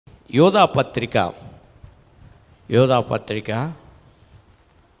యోధా పత్రిక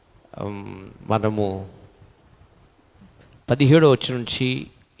మనము 17వ వచనం నుంచి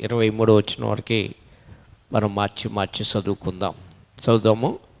 23వ వచనం వరకు మనం మార్చి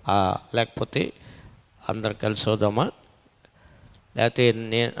చదువుదాము. లేకపోతే అందరు కలిసి చదువుదామా? లేకపోతే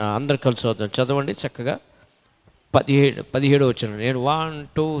అందరు కలిసి చదువుదాం. చదవండి చక్కగా. 17వ వచనం. నేను 1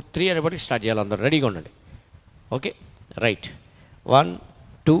 2 3 అనేప్పటికి స్టార్ట్ చేయాలి. అందరూ రెడీగా ఉండండి. Okay, right. 1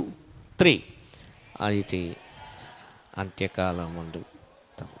 2 3. అది అంత్యకాలం ముందు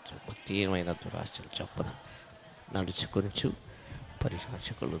భక్తిహీనమైన దురాశలు చొప్పున నడుచుకొనుచు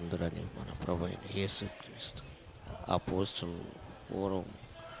పరిహాసకులుందురని మన ప్రభు అయిన యేసుక్రీస్తు అపోస్తలులు పూర్వం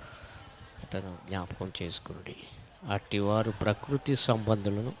అతను జ్ఞాపకం చేసుకుని, అట్టివారు ప్రకృతి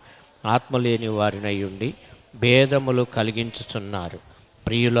సంబంధులను ఆత్మలేని వారినై ఉండి భేదములు కలిగించుచున్నారు.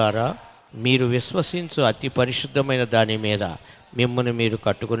 ప్రియులారా, మీరు విశ్వసించు అతి పరిశుద్ధమైన దాని మీద మిమ్మల్ని మీరు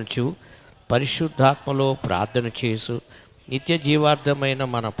కట్టుకొనుచు పరిశుద్ధాత్మలో ప్రార్థన చేసు నిత్య జీవార్థమైన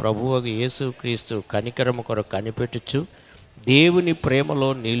మన ప్రభువు యేసుక్రీస్తు కనికరము కొరకు కనిపెట్టుచు దేవుని ప్రేమలో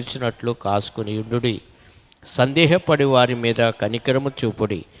నిలిచినట్లు కాసుకుని ఉండుడి. సందేహపడి వారి మీద కనికరము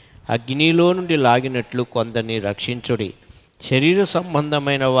చూపుడి. అగ్నిలో నుండి లాగినట్లు కొందరిని రక్షించుడి. శరీర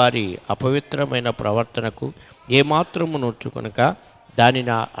సంబంధమైన వారి అపవిత్రమైన ప్రవర్తనకు ఏమాత్రము నొచ్చుకొనక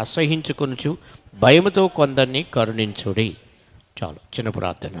దానిని అసహించుకొనుచు భయముతో కొందరిని కరుణించుడి. చాలు, చిన్న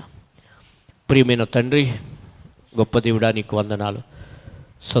ప్రార్థన. ప్రియమైన తండ్రి, గొప్ప దేవుడా, నీకు వందనాలు.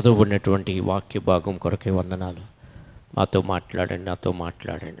 చదువుకున్నటువంటి వాక్య భాగం కొరకే వందనాలు. మాతో మాట్లాడండి, నాతో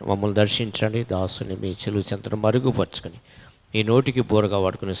మాట్లాడండి, మమ్మల్ని దర్శించండి. దాసుని మీ చెలువు చెంతను మరుగుపరుచుకొని మీ నోటికి బోరగా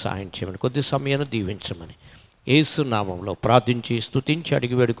వాడుకుని సహాయం చేయమని, కొద్ది సమయాన్ని దీవించమని యేసు నామంలో ప్రార్థించి స్తుతించి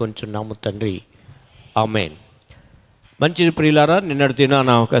అడిగి వేడుకొంచున్నాము తండ్రి, ఆమేన్. మంచిది ప్రియులారా, నిన్నటి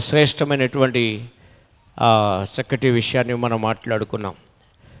దినాన ఒక శ్రేష్టమైనటువంటి చక్కటి విషయాన్ని మనం మాట్లాడుకున్నాం.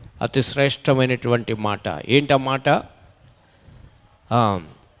 అతి శ్రేష్టమైనటువంటి మాట ఏంటి? ఆ మాట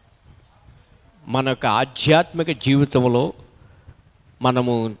మన యొక్క ఆధ్యాత్మిక జీవితంలో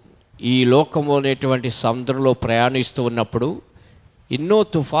మనము ఈ లోకము అనేటువంటి సముద్రంలో ప్రయాణిస్తూ ఉన్నప్పుడు ఎన్నో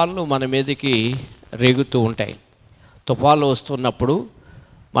తుఫాన్లు మన మీదకి రేగుతూ ఉంటాయి. తుఫాన్లు వస్తున్నప్పుడు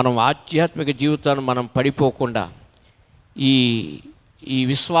మనం ఆధ్యాత్మిక జీవితాన్ని మనం పడిపోకుండా ఈ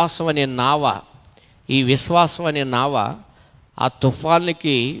విశ్వాసం అనే నావ ఆ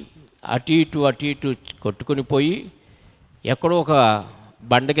తుఫాన్లకి అటు ఇటు కొట్టుకుని పోయి ఎక్కడో ఒక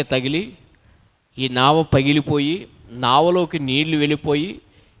బండకి తగిలి ఈ నావ పగిలిపోయి నావలోకి నీళ్లు వెళ్ళిపోయి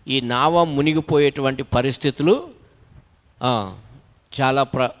ఈ నావ మునిగిపోయేటువంటి పరిస్థితులు చాలా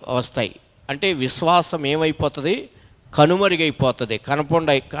వస్తాయి. అంటే విశ్వాసం ఏమైపోతుంది? కనుమరుగైపోతుంది,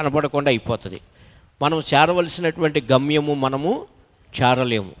 కనపడకుండా అయిపోతుంది. మనం చేరవలసినటువంటి గమ్యము మనము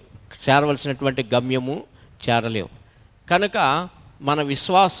చేరలేము. కనుక మన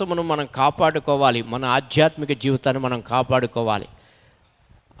విశ్వాసమును మనం కాపాడుకోవాలి, మన ఆధ్యాత్మిక జీవితాన్ని మనం కాపాడుకోవాలి.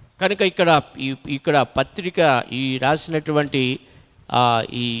 కనుక ఇక్కడ పత్రిక రాసినటువంటి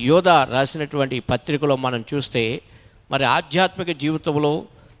ఈ యోధా రాసినటువంటి పత్రికలో మనం చూస్తే, మరి ఆధ్యాత్మిక జీవితంలో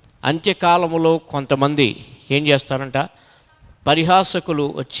అంత్యకాలములో కొంతమంది ఏం చేస్తారంట? పరిహాసకులు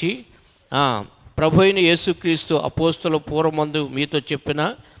వచ్చి ప్రభు అయిన యేసుక్రీస్తు అపోస్తలుల పూర్వమందు మీతో చెప్పిన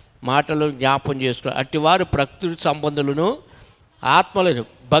మాటలు జ్ఞాపం చేసుకోవాలి. అట్టివారు ప్రకృతి సంబంధులను ఆత్మలను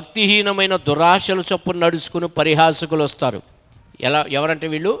భక్తిహీనమైన దురాశలు చొప్పున నడుచుకుని పరిహాసకులు వస్తారు. ఎవరంటే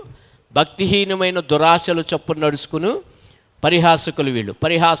వీళ్ళు భక్తిహీనమైన దురాశలు చొప్పున నడుచుకుని పరిహాసకులు. వీళ్ళు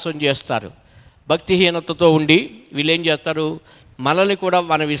పరిహాసం చేస్తారు. భక్తిహీనతతో ఉండి వీళ్ళు ఏం చేస్తారు? మనల్ని కూడా,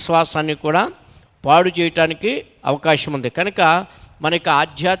 మన విశ్వాసాన్ని కూడా పాడు చేయటానికి అవకాశం ఉంది. కనుక మనకి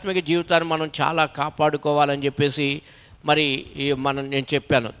ఆధ్యాత్మిక జీవితాన్ని మనం చాలా కాపాడుకోవాలని చెప్పేసి నేను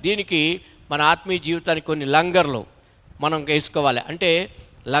చెప్పాను. దీనికి మన ఆత్మీయ జీవితానికి కొన్ని లంగర్లు మనం వేసుకోవాలి. అంటే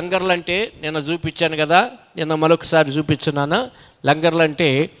లంగర్లు అంటే నిన్న చూపించాను కదా, నిన్న మరొకసారి చూపించున్నాను. లంగర్లు అంటే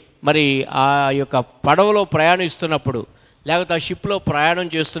మరి ఆ యొక్క పడవలో ప్రయాణిస్తున్నప్పుడు, లేకపోతే ఆ షిప్లో ప్రయాణం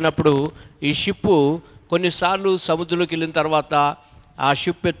చేస్తున్నప్పుడు, ఈ షిప్పు కొన్నిసార్లు సముద్రంలోకి వెళ్ళిన తర్వాత ఆ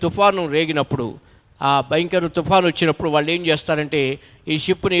షిప్ తుఫాను రేగినప్పుడు, ఆ భయంకర తుఫాను వచ్చినప్పుడు వాళ్ళు ఏం చేస్తారంటే ఈ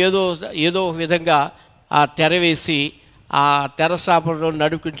షిప్ని ఏదో విధంగా ఆ తెర వేసి ఆ తెరసాపలో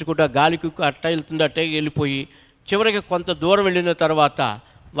నడిపించుకుంటూ గాలికి అట్ట వెళ్తుంది, అట్టే వెళ్ళిపోయి చివరికి కొంత దూరం వెళ్ళిన తర్వాత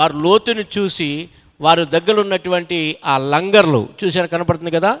వారు లోతుని చూసి వారు దగ్గర ఉన్నటువంటి ఆ లంగర్లు చూసారు,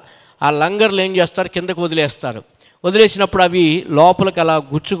 కనపడుతుంది కదా, ఆ లంగర్లు ఏం చేస్తారు? కిందకు వదిలేసినప్పుడు అవి లోపలికి అలా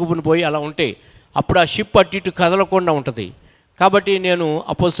గుచ్చుకుని పోయి అలా ఉంటాయి. అప్పుడు ఆ షిప్ అటు ఇటు కదలకుండా ఉంటుంది. కాబట్టి నేను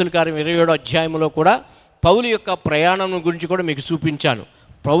అపోస్తలుల కార్యం 27వ అధ్యాయంలో కూడా పౌలు యొక్క ప్రయాణం గురించి కూడా మీకు చూపించాను.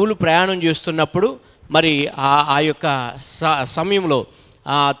 పౌలు ప్రయాణం చేస్తున్నప్పుడు మరి ఆ యొక్క సమయంలో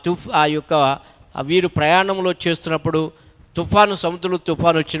వీరు ప్రయాణంలో చేస్తున్నప్పుడు సముద్రంలో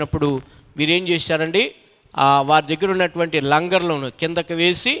తుఫాను వచ్చినప్పుడు వీరేం చేశారండి, వారి దగ్గర ఉన్నటువంటి లంగర్లను కిందకి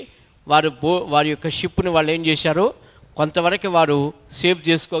వేసి వారి యొక్క షిప్ని వాళ్ళు ఏం చేశారు, కొంతవరకు వారు సేవ్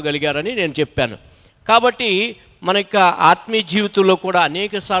చేసుకోగలిగారని నేను చెప్పాను. కాబట్టి మన యొక్క ఆత్మీయ జీవితంలో కూడా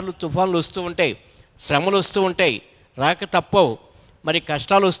అనేక సార్లు తుఫాన్లు వస్తూ ఉంటాయి, శ్రమలు వస్తూ ఉంటాయి, రాక తప్పవు, మరి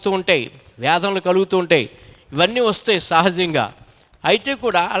కష్టాలు వస్తూ ఉంటాయి, వేదనలు కలుగుతూ ఉంటాయి, ఇవన్నీ వస్తాయి సహజంగా. అయితే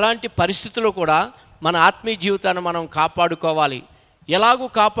కూడా అలాంటి పరిస్థితుల్లో కూడా మన ఆత్మీయ జీవితాన్ని మనం కాపాడుకోవాలి. ఎలాగూ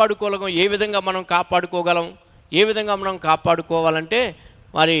కాపాడుకోగలం, ఏ విధంగా మనం కాపాడుకోగలం, ఏ విధంగా మనం కాపాడుకోవాలంటే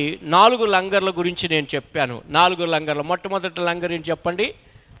మరి 4 లంగర్ల గురించి నేను చెప్పాను. 4 లంగర్లు. మొట్టమొదటి లంగర్ ఏంటి చెప్పండి?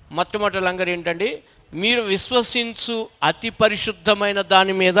 మొట్టమొదటి లంగర్ ఏంటండి? మీరు విశ్వసించు అతి పరిశుద్ధమైన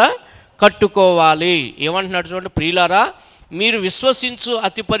దాని మీద కట్టుకోవాలి. ఏమంటున్నాడు చూడండి, ప్రియులారా మీరు విశ్వసించు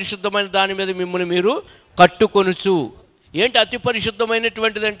అతి పరిశుద్ధమైన దాని మీద మిమ్మల్ని మీరు కట్టుకొనుచు. ఏంటి అతి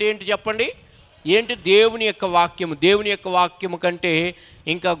పరిశుద్ధమైనటువంటిది అంటే ఏంటి చెప్పండి? ఏంటి? దేవుని యొక్క వాక్యము. దేవుని యొక్క వాక్యము కంటే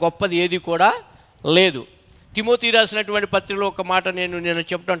ఇంకా గొప్పది ఏది కూడా లేదు. తిమోతి రాసినటువంటి పత్రికలో ఒక మాట నేను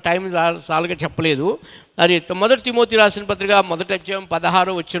చెప్పడం టైం సాలుగా చెప్పలేదు. అది మొదటి తిమోతి రాసిన పత్రిక 1వ అధ్యాయం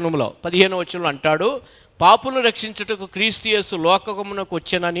 15వ వచనంలో అంటాడు, పాపులను రక్షించుటకు క్రీస్తు యేసు లోకమునకు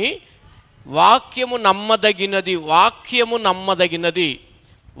వచ్చెనని వాక్యము నమ్మదగినది, వాక్యము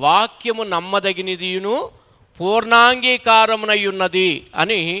నమ్మదగినదియును పూర్ణాంగీకారమునై ఉన్నది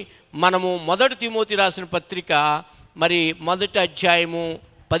అని మనము మొదటి తిమోతి రాసిన పత్రిక మరి 1వ అధ్యాయము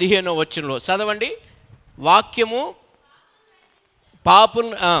 15వ వచనంలో చదవండి. వాక్యము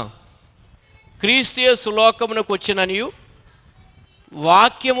క్రీస్తు యేసు లోకమునకు వచ్చిననియు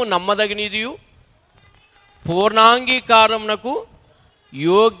వాక్యము నమ్మదగినదియు పూర్ణాంగీకారమునకు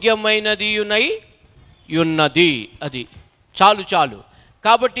యోగ్యమైనదియునై ఉన్నది. అది చాలు.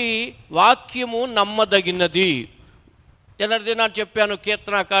 కాబట్టి వాక్యము నమ్మదగినది. ఎన్నదినాడు చెప్పాను,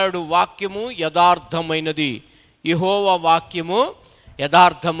 కీర్తనకారుడు వాక్యము యథార్థమైనది, యెహోవా వాక్యము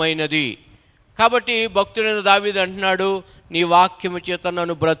యథార్థమైనది. కాబట్టి భక్తుడైన దావీదు అంటున్నాడు, నీ వాక్యము చేత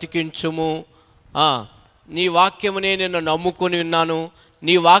నన్ను బ్రతికించుము, నీ వాక్యమునే నేను నమ్ముకొని ఉన్నాను,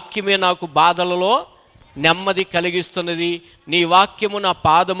 నీ వాక్యమే నాకు బాధలలో నెమ్మది కలిగిస్తున్నది, నీ వాక్యము నా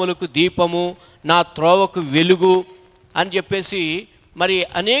పాదములకు దీపము, నా త్రోవకు వెలుగు అని చెప్పేసి మరి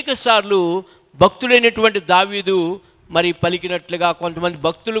అనేక సార్లు భక్తుడైనటువంటి దావీదు మరి పలికినట్లుగా, కొంతమంది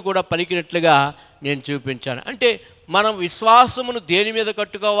భక్తులు కూడా పలికినట్లుగా నేను చూపించాను. అంటే మనం విశ్వాసమును దేని మీద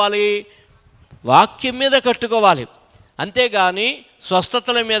కట్టుకోవాలి? వాక్యం మీద కట్టుకోవాలి. అంతేగాని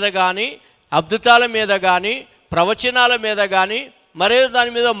స్వస్థతల మీద కానీ, అద్భుతాల మీద కానీ, ప్రవచనాల మీద కానీ, మరో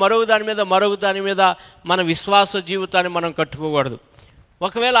దాని మీద మన విశ్వాస జీవితాన్ని మనం కట్టుకోకూడదు.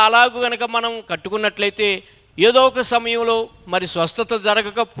 ఒకవేళ అలాగూ కనుక మనం కట్టుకున్నట్లయితే ఏదో ఒక సమయంలో మరి స్వస్థత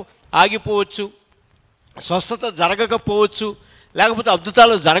ఆగిపోవచ్చు, స్వస్థత జరగకపోవచ్చు, లేకపోతే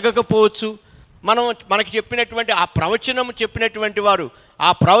అద్భుతాలు జరగకపోవచ్చు. మనకి చెప్పినటువంటి ఆ ప్రవచనం చెప్పినటువంటి వారు ఆ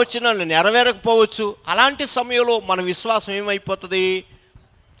ప్రవచనాలు నెరవేరకపోవచ్చు. అలాంటి సమయంలో మన విశ్వాసం ఏమైపోతుంది?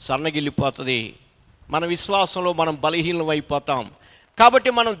 సన్నగిల్లిపోతుంది. మన విశ్వాసంలో మనం బలహీనం అయిపోతాం. కాబట్టి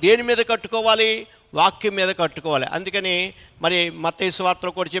మనం దేని మీద కట్టుకోవాలి? వాక్యం మీద కట్టుకోవాలి. అందుకని మరి మత్తయి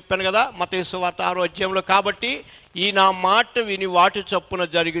సువార్తలో కూడా చెప్పాను కదా, మత్తయి సువార్త 6వ అధ్యాయంలో, కాబట్టి ఈ నా మాట విని వాటి చొప్పున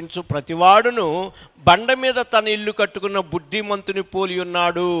జరిగించు ప్రతివాడును బండ మీద తన ఇల్లు కట్టుకున్న బుద్ధిమంతుని పోలి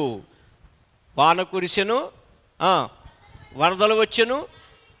ఉన్నాడు. వాన కురిసెను, వరదలు వచ్చెను,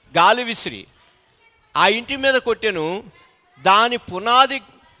 గాలి విసిరి ఆ ఇంటి మీద కొట్టెను, దాని పునాది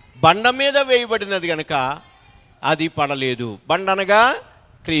బండ మీద వేయబడినది కనుక అది పడలేదు. బండ అనగా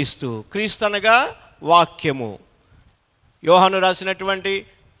క్రీస్తు, క్రీస్తు అనగా వాక్యము. యోహాను రాసినటువంటి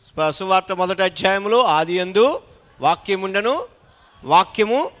సువార్త 1వ అధ్యాయంలో ఆదియందు వాక్యం ఉండెను,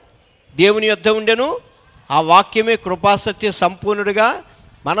 వాక్యము దేవుని యొద్ద ఉండెను, ఆ వాక్యమే కృపాసత్య సంపూర్ణుడిగా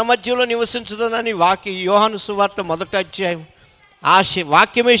మన మధ్యలో నివసించుతుందని యోహాను సువార్త 1వ అధ్యాయం. ఆ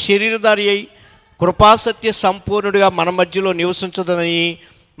వాక్యమే శరీరధారి అయి కృపాసత్య సంపూర్ణుడిగా మన మధ్యలో నివసించుతుందని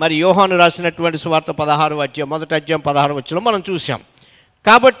మరి యోహాను రాసినటువంటి సువార్త 1వ అధ్యాయం 16వ వచనంలో మనం చూసాం.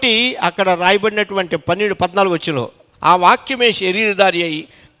 కాబట్టి అక్కడ రాయబడినటువంటి 14వ వచనంలో ఆ వాక్యమే శరీరధారి అయి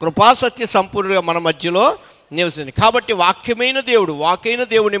కృపాసత్య సంపూర్ణుడిగా మన మధ్యలో నివసించింది. కాబట్టి వాక్యమైన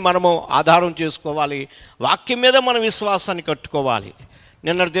దేవుడిని మనము ఆధారం చేసుకోవాలి. వాక్యం మీద మన విశ్వాసాన్ని కట్టుకోవాలి.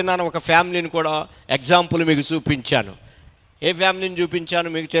 నిన్నటి దినాన ఒక ఫ్యామిలీని కూడా ఎగ్జాంపుల్ మీకు చూపించాను. ఏ ఫ్యామిలీని చూపించాను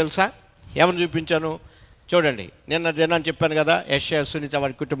మీకు తెలుసా? ఎవరిని చూపించాను చూడండి. నిన్న దినాన్ని చెప్పాను కదా, యెషయా సునీత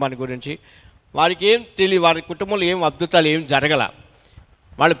వారి కుటుంబాన్ని గురించి. వారికి ఏం తెలియదు, వారి కుటుంబంలో ఏం అద్భుతాలు ఏం జరగల,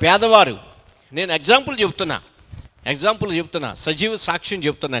 వాళ్ళు పేదవారు. నేను ఎగ్జాంపుల్ చెప్తున్నా, సజీవ సాక్ష్యం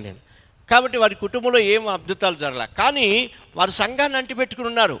చెప్తున్నా నేను. కాబట్టి వారి కుటుంబంలో ఏం అద్భుతాలు జరగల, కానీ వారు సంఘాన్ని అంటిపెట్టుకుని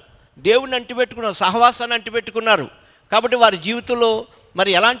ఉన్నారు, దేవుడిని అంటిపెట్టుకున్నారు, సహవాసాన్ని అంటిపెట్టుకున్నారు. కాబట్టి వారి జీవితంలో మరి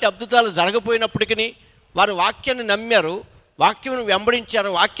ఎలాంటి అద్భుతాలు జరగపోయినప్పటికీ వారు వాక్యాన్ని నమ్మారు, వాక్యమును వెంబడించారు,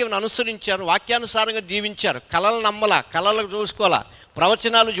 వాక్యమును అనుసరించారు, వాక్యానుసారంగా జీవించారు. కళలు నమ్మలా, కళలు చూసుకోవాలా,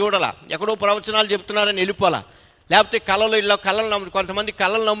 ప్రవచనాలు చూడాలా, ఎక్కడో ప్రవచనాలు చెప్తున్నారని వెళ్ళిపోవాలా. లేకపోతే కళలు నమ్ము, కొంతమంది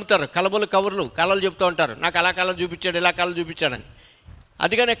కళలు నమ్ముతారు, కలబలు కవర్లు కళలు చెప్తూ ఉంటారు, నాకు అలా కళలు చూపించాడు, ఇలా కళలు చూపించాడని.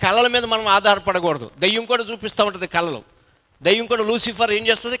 అందుకనే కళల మీద మనం ఆధారపడకూడదు. దెయ్యం కూడా చూపిస్తూ ఉంటుంది కళలు. దెయ్యం కూడా లూసిఫర్ ఏం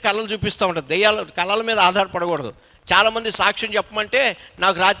చేస్తుంది, కళలు చూపిస్తూ ఉంటుంది. దెయ్యాలు కళల మీద ఆధారపడకూడదు. చాలామంది సాక్ష్యం చెప్పమంటే,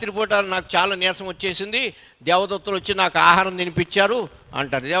 నాకు రాత్రిపూట నాకు చాలా నీరసం వచ్చేసింది, దేవదత్తులు వచ్చి నాకు ఆహారం తినిపించారు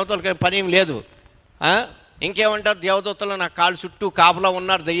అంటారు. దేవదత్తులకి పని ఏం లేదు. ఇంకేమంటారు, దేవదత్తులు నా కాళ్ళు చుట్టూ కాపలా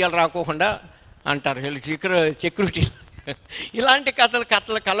ఉన్నారు దెయ్యాలు రాకోకుండా అంటారు. సెక్యూరిటీ ఇలాంటి కథలు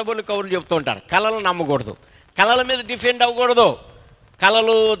కలబొలు కవులు చెప్తూ ఉంటారు. కళలు నమ్మకూడదు, కళల మీద డిఫెండ్ అవ్వకూడదు.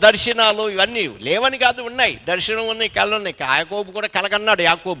 కళలు, దర్శనాలు ఇవన్నీ లేవని కాదు, ఉన్నాయి. దర్శనం ఉన్నాయి, కళలు ఉన్నాయి. యాకోబు కూడా కలగన్నాడు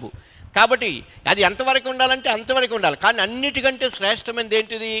యాకోబు. కాబట్టి అది ఎంతవరకు ఉండాలంటే అంతవరకు ఉండాలి. కానీ అన్నిటికంటే శ్రేష్టమైనది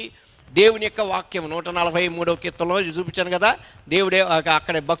ఏంటిది, దేవుని యొక్క వాక్యం. 143వ కీర్తనలో చూపించాను కదా, దేవుడే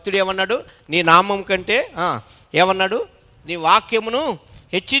అక్కడ భక్తుడు ఏమన్నాడు, నీ నామం కంటే ఏమన్నాడు, నీ వాక్యమును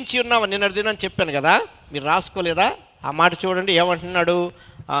హెచ్చించి ఉన్నావు. నిన్న దినని చెప్పాను కదా, మీరు రాసుకోలేదా? ఆ మాట చూడండి, ఏమంటున్నాడు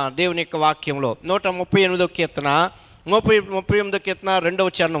దేవుని యొక్క వాక్యంలో. 138వ కీర్తన 38వ కీర్తన 2వ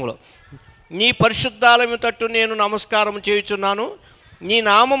చరణంలో, నీ పరిశుద్ధాలయం తట్టు నేను నమస్కారం చేయుచున్నాను, నీ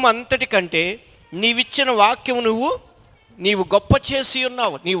నామం అంతటి కంటే నీవిచ్చిన వాక్యము నీవు గొప్ప చేసి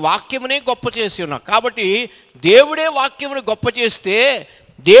ఉన్నావు. నీ వాక్యమునే గొప్ప చేసి ఉన్నావు. కాబట్టి దేవుడే వాక్యమును గొప్ప చేస్తే,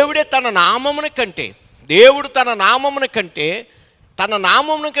 దేవుడే తన నామమును కంటే, దేవుడు తన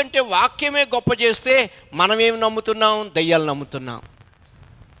నామమును కంటే వాక్యమే గొప్ప చేస్తే మనమేమి నమ్ముతున్నాం, దయ్యాలు నమ్ముతున్నాం,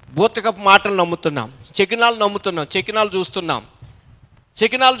 బూతకపు మాటలు నమ్ముతున్నాం, చెకినాలు నమ్ముతున్నాం, చెకినాలు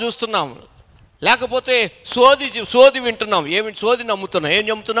చూస్తున్నాం, లేకపోతే సోది వింటున్నాం. సోది నమ్ముతున్నాం. ఏం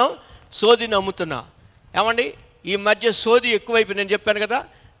నమ్ముతున్నాం? సోది నమ్ముతున్నాం. ఏమండి, ఈ మధ్య సోది ఎక్కువైపోయి, నేను చెప్పాను కదా,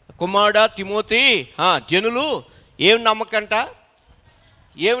 కుమారుడా తిమోతి, జనులు ఏం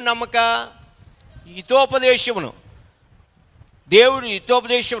నమ్మక హితోపదేశమును, దేవుడు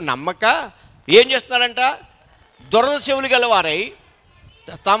హితోపదేశం నమ్మక ఏం చేస్తున్నారంట, దురద చెవులు గలవారై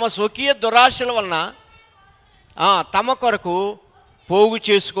తమ స్వకీయ దురాశల వలన తమ కొరకు పోగు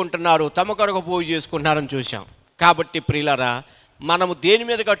చేసుకుంటున్నారని చూసాం. కాబట్టి ప్రియులారా, మనము దేని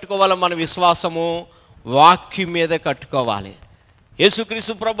మీద కట్టుకోవాలో, మన విశ్వాసము వాక్యం మీద కట్టుకోవాలి.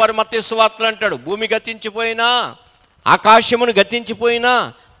 యేసుక్రీస్తు ప్రభువారు మత్తయి సువార్తలో అంటాడు, భూమి గతించిపోయినా, ఆకాశమును గతించిపోయినా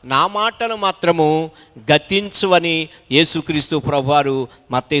నా మాటలు మాత్రము గతించువని యేసుక్రీస్తు ప్రభువారు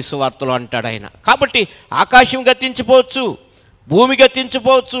మత్తయి సువార్తలో అంటాడు ఆయన. కాబట్టి ఆకాశం గతించిపోవచ్చు, భూమి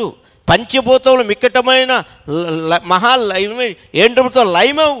గతించిపోవచ్చు, పంచభూతములు మిక్కటమైన ఏంటంతో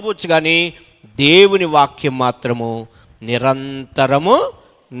లయమవచ్చు, కానీ దేవుని వాక్యం మాత్రము నిరంతరము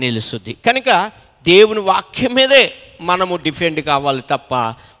నిలుస్తుంది. కనుక దేవుని వాక్యం మీదే మనము డిఫెండ్ కావాలి తప్ప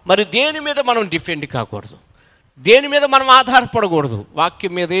మరి దేని మీద మనం డిఫెండ్ కాకూడదు, దేని మీద మనం ఆధారపడకూడదు.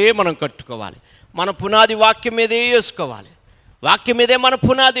 వాక్యం మీదే మనం కట్టుకోవాలి. మన పునాది వాక్యం మీదే వేసుకోవాలి. వాక్యం మీదే మన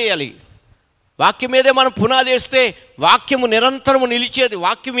పునాది వేయాలి. వాక్యం మీదే మనం పునాది వేస్తే వాక్యము నిరంతరము నిలిచేది.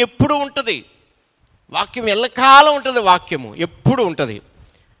 వాక్యం ఎప్పుడు ఉంటుంది, వాక్యం ఎల్లకాలం ఉంటుంది, వాక్యము ఎప్పుడు ఉంటుంది.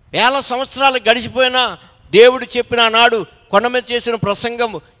 వేల సంవత్సరాలు గడిచిపోయినా దేవుడు చెప్పిన నాడు కొండ మీద చేసిన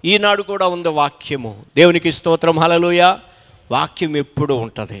ప్రసంగం ఈనాడు కూడా ఉంది వాక్యము. దేవునికి స్తోత్రం, హల్లెలూయా. వాక్యం ఎప్పుడు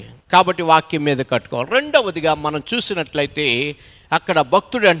ఉంటుంది. కాబట్టి వాక్యం మీద కట్టుకోవాలి. రెండవదిగా మనం చూసినట్లయితే అక్కడ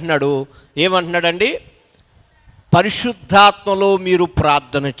భక్తుడు అంటున్నాడు, ఏమంటున్నాడండి, పరిశుద్ధాత్మలో మీరు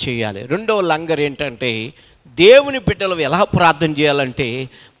ప్రార్థన చేయాలి. రెండవ లంగర్ ఏంటంటే, దేవుని బిడ్డలు ఎలా ప్రార్థన చేయాలంటే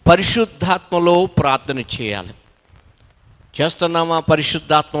పరిశుద్ధాత్మలో ప్రార్థన చేయాలి. చేస్తున్నామా?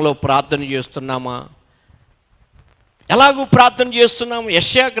 పరిశుద్ధాత్మలో ప్రార్థన చేస్తున్నామా? ఎలాగూ ప్రార్థన చేస్తున్నాము?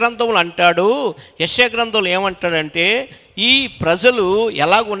 యెషయా గ్రంథంలో అంటాడు, యెషయా గ్రంథంలో ఏమంటాడంటే, ఈ ప్రజలు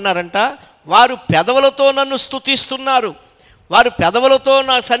ఎలాగున్నారంట, వారు పెదవులతో నన్ను స్తుతిస్తున్నారు, వారు పెదవులతో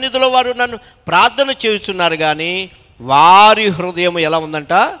నా సన్నిధిలో వారు నన్ను ప్రార్థన చేస్తున్నారు, కానీ వారి హృదయం ఎలా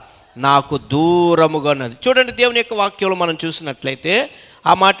ఉందంట, నాకు దూరముగా ఉన్నది. చూడండి, దేవుని యొక్క వాక్యంలో మనం చూసినట్లయితే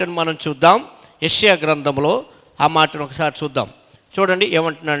ఆ మాటను మనం చూద్దాం. యెషయా గ్రంథంలో ఆ మాటను ఒకసారి చూద్దాం. చూడండి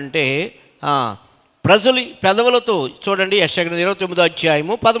ఏమంటున్నాడంటే, ప్రజలు పెదవులతో, చూడండి యెషయా గ్రంథం 29వ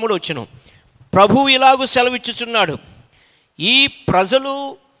అధ్యాయము 13వ వచనం, ప్రభువు ఇలాగూ సెలవిచ్చుచున్నాడు, ఈ ప్రజలు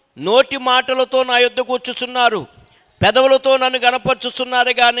నోటి మాటలతో నా యొద్దకు వచ్చుచున్నారు, పెదవులతో నన్ను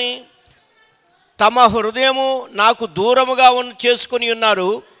గనపరుచుచున్నారు, కానీ తమ హృదయము నాకు దూరముగా చేసుకొని ఉన్నారు.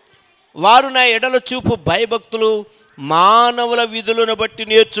 వారు నా ఎడల చూపు భయభక్తులు మానవుల విధులను బట్టి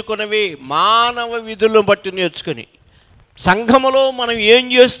నేర్చుకున్నవి. మానవ విధులను బట్టి నేర్చుకొని, సంఘములో మనం ఏం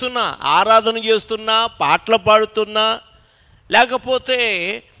చేస్తున్నా, ఆరాధన చేస్తున్నా, పాటలు పాడుతున్నా, లేకపోతే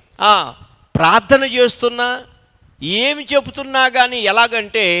ప్రార్థన చేస్తున్నా, ఏమి చెబుతున్నా కానీ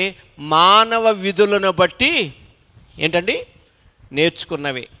ఎలాగంటే మానవ విధులను బట్టి ఏంటండి?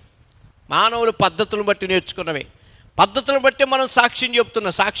 నేర్చుకున్నవే. మానవులు పద్ధతులను బట్టి నేర్చుకున్నవే. పద్ధతులను బట్టి మనం సాక్ష్యం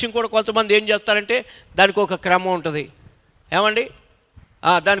చెప్తున్నాం. సాక్ష్యం కూడా కొంతమంది ఏం చేస్తారంటే దానికి ఒక క్రమం ఉంటుంది. ఏమండి?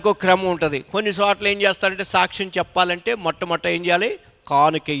 దానికి ఒక క్రమం ఉంటుంది. కొన్ని చోట్ల ఏం చేస్తారంటే సాక్ష్యం చెప్పాలంటే మొట్టమొదట ఏం చేయాలి?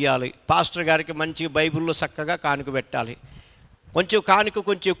 కానుక ఇవ్వాలి. పాస్టర్ గారికి మంచి బైబిల్లో చక్కగా కానుక పెట్టాలి. కొంచెం కానుక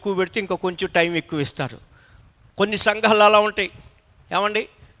కొంచెం ఎక్కువ పెడితే ఇంకా కొంచెం టైం ఎక్కువ ఇస్తారు. కొన్ని సంఘాలు అలా ఉంటాయి. ఏమండి?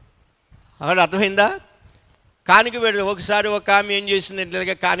 అక్కడ అర్థమైందా? కానుక పెడితే ఒకసారి ఒక ఆమె ఏం చేసింది,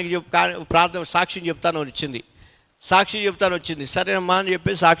 ఇట్లాగే ప్రార్థన సాక్ష్యం చెప్తాను వచ్చింది. సాక్ష్యం చెప్తాను వచ్చింది. సరేనమ్మా అని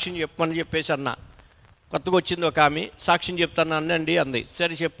చెప్పి సాక్ష్యం చెప్పమని చెప్పేసి అన్నా. కొత్తగా వచ్చింది ఒక ఆమె, సాక్ష్యం చెప్తాను అనండి అంది.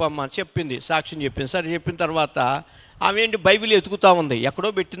 సరే చెప్పమ్మా చెప్పింది, సాక్ష్యం చెప్పింది. సరే చెప్పిన తర్వాత ఆమె ఏంటి బైబిల్ ఎతుకుతూ ఉంది. ఎక్కడో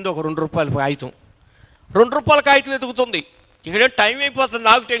పెట్టింది ఒక ₹2 కాగితం. ₹2 కాగితం ఎతుకుతుంది. ఇక్కడ టైం అయిపోతుంది.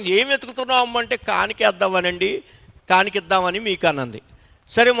 నాకు టెన్షన్. ఏం ఎతుకుతున్నావు అమ్మ అంటే కానికేద్దామనండి, కానికిద్దామని మీకు అన్నది.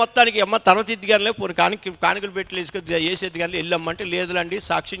 సరే మొత్తానికి అమ్మ తర్వాత ఎద్దుగానే పోనీ కానుకలు పెట్టి వేసేది కానీ వెళ్ళమ్మంటే లేదులండి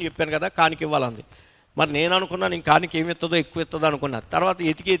సాక్ష్యం చెప్పాను కదా కానుక ఇవ్వాలంది. మరి నేను అనుకున్నాను నేను కానుక ఏమి ఎత్తుందో ఎక్కువ ఎత్తుందో అనుకున్నా. తర్వాత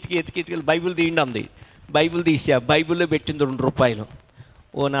ఎతికి బైబిల్ తీయండి అంది. బైబిల్ తీసా. బైబిల్లో పెట్టింది ₹2.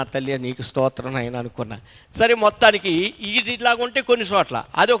 ఓ నా తల్లి నీకు స్తోత్రం అయినా అనుకున్నా. సరే మొత్తానికి ఇది ఇట్లాగుంటే కొన్ని చోట్ల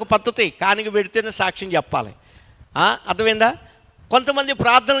అది ఒక పద్ధతి. కానుక పెడితేనే సాక్ష్యం చెప్పాలి. అర్థమైందా? కొంతమంది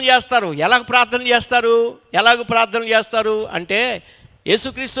ప్రార్థనలు చేస్తారు. ఎలాగ ప్రార్థనలు చేస్తారు అంటే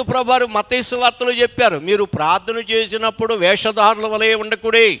యేసుక్రీస్తు ప్రభువారు మత్తయి సువార్తలో చెప్పారు, మీరు ప్రార్థన చేసినప్పుడు వేషధారుల వలె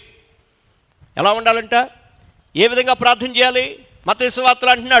ఉండకూడే. ఎలా ఉండాలంట? ఏ విధంగా ప్రార్థన చేయాలి? మత్తయి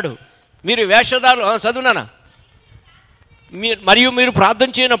సువార్తలో అంటున్నాడు, మీరు వేషధారులు చదువునానా మీరు ప్రార్థన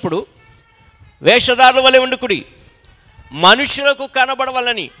చేయనప్పుడు వేషధారుల వలె ఉండకుడి, మనుషులకు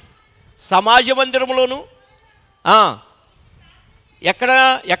కనబడవలని సమాజ మందిరంలోను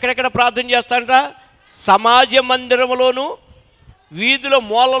ఎక్కడెక్కడ ప్రార్థన చేస్తారంట? సమాజ మందిరంలోను వీధుల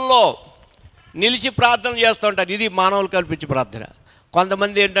మూలల్లో నిలిచి ప్రార్థన చేస్తూ ఉంటారు. ఇది మానవులు కల్పించే ప్రార్థన.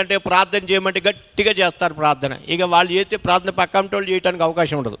 కొంతమంది ఏంటంటే ప్రార్థన చేయమంటే గట్టిగా చేస్తారు ప్రార్థన. ఇక వాళ్ళు చేస్తే ప్రార్థన పక్కన వాళ్ళు చేయడానికి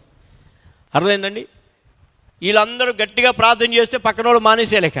అవకాశం ఉండదు. అర్థమైందండి? వీళ్ళందరూ గట్టిగా ప్రార్థన చేస్తే పక్కన వాళ్ళు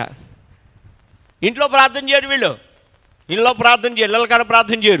మానేసేలేక ఇంట్లో ప్రార్థన చేయరు. వీళ్ళు ఇళ్ళలో ప్రార్థన చేయరు, ఇళ్ళ కాడ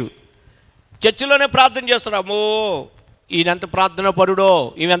ప్రార్థన చేయరు, చర్చిలోనే ప్రార్థన చేస్తారు. అమ్మో ఈయనెంత ప్రార్థన పరుడో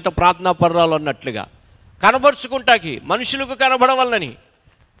ఈవెంత ప్రార్థనా పరురాలు అన్నట్లుగా కనబరుచుకుంటాకి, మనుషులకు కనబడవల్లని.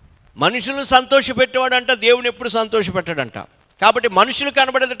 మనుషులను సంతోషపెట్టేవాడంట దేవుని ఎప్పుడు సంతోషపెట్టాడంట. కాబట్టి మనుషులు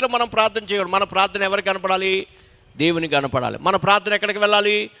కనబడేటట్లు మనం ప్రార్థన చేయకూడదు. మన ప్రార్థన ఎవరికి కనపడాలి? దేవునికి కనపడాలి. మన ప్రార్థన ఎక్కడికి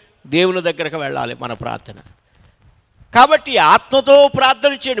వెళ్ళాలి? దేవుని దగ్గరకు వెళ్ళాలి మన ప్రార్థన. కాబట్టి ఆత్మతో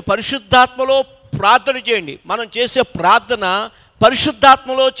ప్రార్థన చేయండి, పరిశుద్ధాత్మలో ప్రార్థన చేయండి. మనం చేసే ప్రార్థన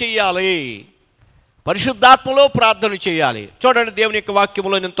పరిశుద్ధాత్మలో చేయాలి. పరిశుద్ధాత్మలో ప్రార్థన చేయాలి. చూడండి దేవుని యొక్క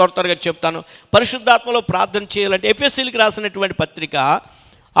వాక్యంలో నేను త్వరగా చెప్తాను. పరిశుద్ధాత్మలో ప్రార్థన చేయాలంటే ఎఫెసీయులకు రాసినటువంటి పత్రిక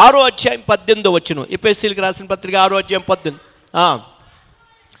 6వ అధ్యాయం 18వ వచనం. ఎఫెసీయులకు రాసిన పత్రిక 6వ అధ్యాయం 18.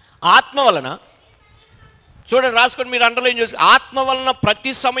 ఆత్మ వలన చూడండి, రాసుకొని మీరు అండర్లైన్ చేసి, ఆత్మ వలన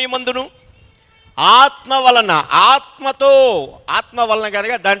ప్రతి సమయమందును, ఆత్మ వలన ఆత్మ వలన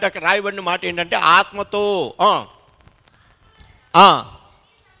కనుక దాంట్లో అక్కడ రాయబడిన మాట ఏంటంటే ఆత్మతో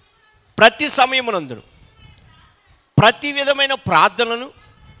ప్రతి సమయమునందును ప్రతి విధమైన ప్రార్థనలను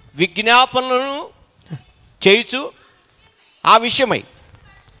విజ్ఞాపనలను చేయుచు ఆ విషయమై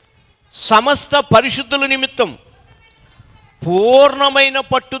సమస్త పరిశుద్ధుల నిమిత్తం పూర్ణమైన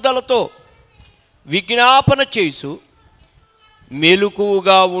పట్టుదలతో విజ్ఞాపన చేసు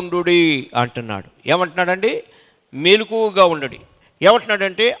మెలకువగా ఉండుడి అంటున్నాడు. ఏమంటున్నాడండి? మెలకువగా ఉండుడి.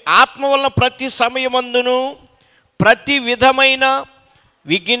 ఏమంటున్నాడంటే ఆత్మ వలన ప్రతి సమయమందును ప్రతి విధమైన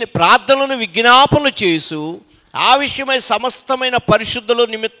ప్రార్థనలను విజ్ఞాపనలు చేసు ఆ విషయమై సమస్తమైన పరిశుద్ధుల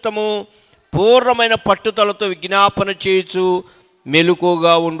నిమిత్తము పూర్ణమైన పట్టుదలతో విజ్ఞాపన చేయొచ్చు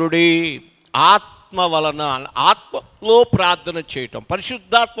మెలకువగా ఉండుడి. ఆత్మ వలన, ఆత్మలో ప్రార్థన చేయటం,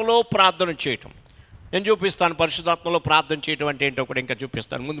 పరిశుద్ధాత్మలో ప్రార్థన చేయటం. నేను చూపిస్తాను పరిశుద్ధాత్మలో ప్రార్థన చేయటం అంటే ఏంటో కూడా ఇంకా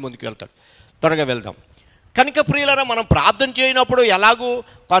చూపిస్తాను. ముందుకు వెళ్తాను, త్వరగా వెళ్దాం. కనుక ప్రియులారా, మనం ప్రార్థన చేయనప్పుడు ఎలాగూ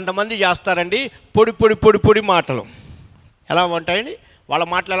కొంతమంది చేస్తారండి పొడి మాటలు. ఎలా ఉంటాయండి వాళ్ళ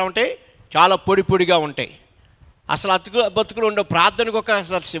మాటలు? ఎలా ఉంటాయి? చాలా పొడిగా ఉంటాయి. అసలు బతుకులు ఉండవు. ప్రార్థనకు ఒక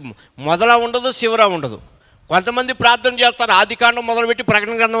మొదల ఉండదు, చివర ఉండదు. కొంతమంది ప్రార్థన చేస్తారు, ఆదికాండం మొదలుపెట్టి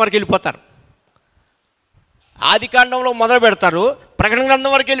ప్రకటన గ్రంథం వరకు వెళ్ళిపోతారు. ఆదికాండంలో మొదలు పెడతారు, ప్రకటన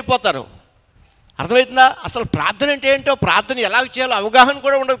గ్రంథం వరకు వెళ్ళిపోతారు. అర్థమవుతుందా? అసలు ప్రార్థన అంటే ఏంటో, ప్రార్థన ఎలా చేయాలో అవగాహన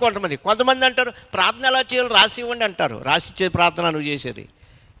కూడా ఉండదు కొంతమంది అంటారు ప్రార్థన ఎలా చేయాలో రాసి ఇవ్వండి అంటారు. రాసి ఇచ్చేది ప్రార్థన నువ్వు చేసేది?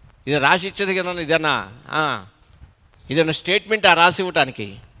 ఇది రాసి ఇచ్చేది కదా, ఇదన్నా స్టేట్మెంట్ రాసి ఇవ్వటానికి?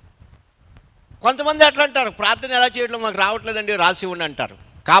 కొంతమంది అట్లా అంటారు, ప్రార్థన ఎలా చేయడం మాకు రావట్లేదండి రాసి ఇవ్వండి అంటారు.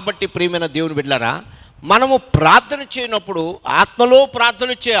 కాబట్టి ప్రియమైన దేవుని బిడ్డలారా, మనము ప్రార్థన చేయనప్పుడు ఆత్మలో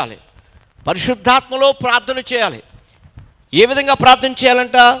ప్రార్థన చేయాలి, పరిశుద్ధాత్మలో ప్రార్థన చేయాలి. ఏ విధంగా ప్రార్థన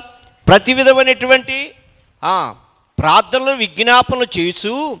చేయాలంట? ప్రతి విధమైనటువంటి ప్రార్థనలు విజ్ఞాపనలు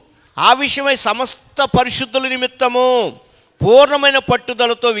చేస్తూ ఆ విషయమై సమస్త పరిశుద్ధుల నిమిత్తము పూర్ణమైన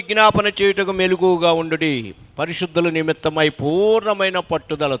పట్టుదలతో విజ్ఞాపన చేయుటకు మెలకువగా ఉండుడి. పరిశుద్ధుల నిమిత్తమై పూర్ణమైన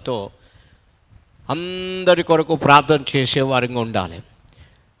పట్టుదలతో అందరి కొరకు ప్రార్థన చేసేవారిగా ఉండాలి.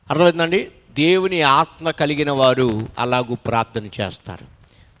 అర్థమైందండి? దేవుని ఆత్మ కలిగిన వారు అలాగూ ప్రార్థన చేస్తారు.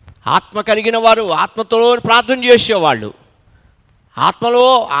 ఆత్మ కలిగిన వారు ఆత్మతో ప్రార్థన చేసేవాళ్ళు, ఆత్మలో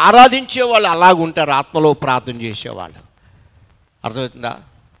ఆరాధించేవాళ్ళు అలాగుంటారు, ఆత్మలో ప్రార్థన చేసేవాళ్ళు. అర్థమవుతుందా?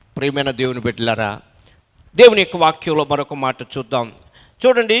 ప్రియమైన దేవుని బిడ్డలారా, దేవుని యొక్క వాక్యంలో మరొక మాట చూద్దాం.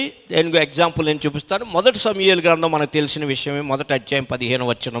 చూడండి, నేను ఎగ్జాంపుల్ నేను చూపిస్తాను. మొదటి సమూయేలు గ్రంథం మనకు తెలిసిన విషయమే. మొదటి అధ్యాయం 15వ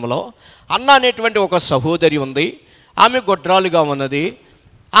వచనంలో అన్న అనేటువంటి ఒక సహోదరి ఉంది. ఆమె గొడ్రాలుగా ఉన్నది.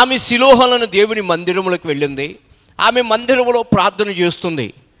 ఆమె శిలోహలను దేవుని మందిరములకు వెళ్ళింది. ఆమె మందిరంలో ప్రార్థన చేస్తుంది.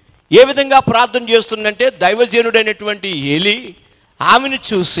 ఏ విధంగా ప్రార్థన చేస్తుందంటే, దైవజనుడైనటువంటి ఏలి ఆమెను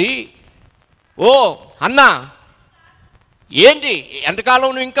చూసి, ఓ అన్నా, ఏంటి ఎంతకాలం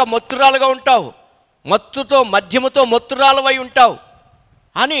నువ్వు ఇంకా మత్తురాలుగా ఉంటావు, మద్యముతో మత్తురాలవై ఉంటావు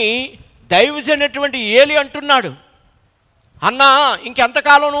అని దైవజనుడైనటువంటి ఏలి అంటున్నాడు. అన్నా,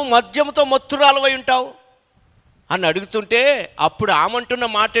 ఇంకెంతకాలం నువ్వు మద్యముతో మత్తురాలవై ఉంటావు అని అడుగుతుంటే, అప్పుడు ఆమంటున్న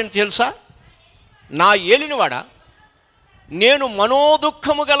మాట ఏంటి తెలుసా? నా ఏలినవాడా, నేను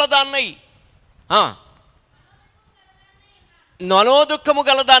మనోదుఖము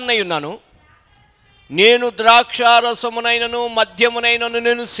గలదాన్నై ఉన్నాను. నేను ద్రాక్షారసమునైనను మద్యమునైనను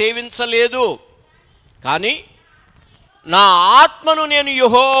నేను సేవించలేదు, కానీ నా ఆత్మను నేను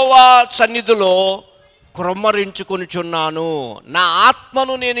యెహోవా సన్నిధిలో కుమ్మరించుకొనుచున్నాను. నా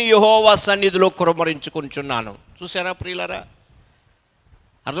ఆత్మను నేను యెహోవా సన్నిధిలో కుమ్మరించుకొనుచున్నాను. చూసారా ప్రియులారా?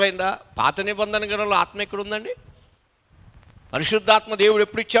 అర్థమైందా? పాత నిబంధన గ్రంథంలో ఆత్మ ఎక్కడుందండి? పరిశుద్ధాత్మ దేవుడు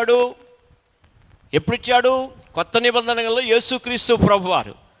ఎప్పుడు ఇచ్చాడు? కొత్త నిబంధనలో యేసుక్రీస్తు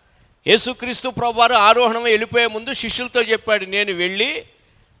ప్రభువారు ఆరోహణం వెళ్ళిపోయే ముందు శిష్యులతో చెప్పాడు, నేను వెళ్ళి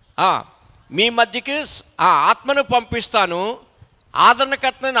మీ మధ్యకి ఆత్మను పంపిస్తాను,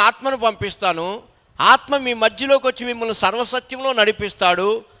 ఆదరణకర్తని ఆత్మను పంపిస్తాను. ఆత్మ మీ మధ్యలోకి వచ్చి మిమ్మల్ని సర్వసత్యంలో నడిపిస్తాడు,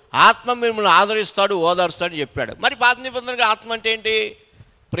 ఆత్మ మిమ్మల్ని ఆదరిస్తాడు, ఓదారుస్తాడు చెప్పాడు. మరి పాత నిబంధనగా ఆత్మ అంటే ఏంటి?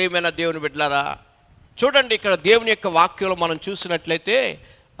 ప్రియమైన దేవుని బిడ్డలారా, చూడండి, ఇక్కడ దేవుని యొక్క వాక్యంలో మనం చూసినట్లయితే,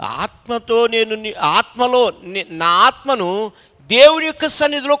 నా ఆత్మను దేవుని యొక్క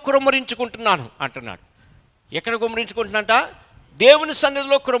సన్నిధిలో కుమ్మరించుకుంటున్నాను అంటున్నాడు. ఎక్కడ కుమ్మరించుకుంటున్నట? దేవుని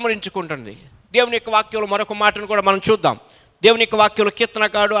సన్నిధిలో కుమ్మరించుకుంటుంది. దేవుని యొక్క వాక్యంలో మరొక మాటను కూడా మనం చూద్దాం. దేవుని యొక్క వాక్యంలో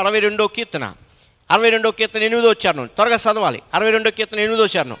కీర్తనకారుడు 62వ కీర్తన 8వ వచ్చాను. త్వరగా చదవాలి. 62వ కీర్తన 8వ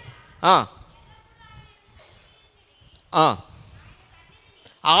వచ్చాను.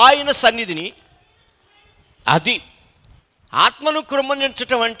 ఆయన సన్నిధిని, అది ఆత్మను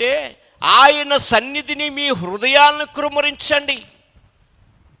కుమ్మరించటం అంటే ఆయన సన్నిధిని మీ హృదయాలను కుమ్మరించండి.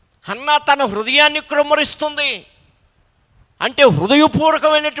 అన్న తన హృదయాన్ని కుమ్మరిస్తుంది అంటే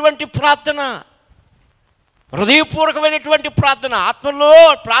హృదయపూర్వకమైనటువంటి ప్రార్థన, ఆత్మలో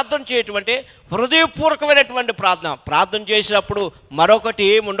ప్రార్థన చేయటం అంటే హృదయపూర్వకమైనటువంటి ప్రార్థన చేసినప్పుడు మరొకటి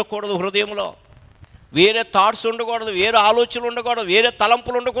ఏమి ఉండకూడదు. హృదయంలో వేరే థాట్స్ ఉండకూడదు, వేరే ఆలోచనలు ఉండకూడదు, వేరే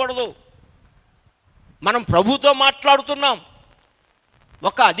తలంపులు ఉండకూడదు. మనం ప్రభుతో మాట్లాడుతున్నాం,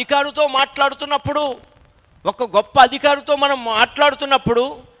 ఒక అధికారితో మాట్లాడుతున్నప్పుడు, ఒక గొప్ప అధికారితో మనం మాట్లాడుతున్నప్పుడు,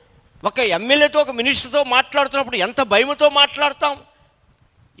 ఒక ఎమ్మెల్యేతో, ఒక మినిస్టర్తో మాట్లాడుతున్నప్పుడు ఎంత భయంతో మాట్లాడతాం,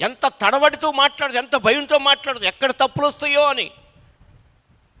 ఎంత తడబడితో ఎంత భయంతో మాట్లాడుతాం, ఎక్కడ తప్పులు వస్తాయో అని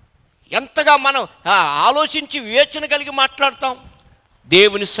ఎంతగా మనం ఆలోచించి వివేచన కలిగి మాట్లాడతాం.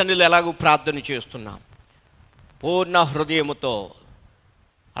 దేవుని సన్నిధిలో ఎలాగూ ప్రార్థన చేస్తున్నాం పూర్ణ హృదయముతో.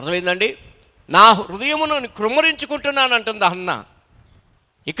 అర్థమైందండి? నా హృదయమును కుమ్మరించుకుంటున్నాను అంటుంది అన్న.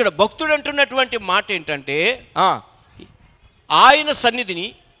 ఇక్కడ భక్తుడు అంటున్నటువంటి మాట ఏంటంటే, ఆయన సన్నిధిని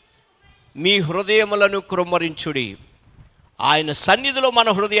మీ హృదయములను కుమ్మరించుడి. ఆయన సన్నిధిలో మన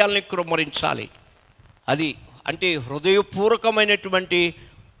హృదయాలని కుమ్మరించాలి. అది అంటే హృదయపూర్వకమైనటువంటి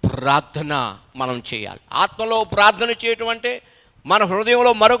ప్రార్థన మనం చేయాలి. ఆత్మలో ప్రార్థన చేయటం అంటే మన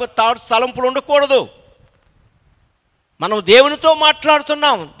హృదయంలో మరొక తలంపులు ఉండకూడదు. మనం దేవునితో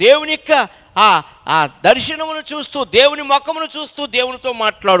మాట్లాడుతున్నాం, దేవుని యొక్క ఆ దర్శనమును చూస్తూ, దేవుని ముఖమును చూస్తూ దేవునితో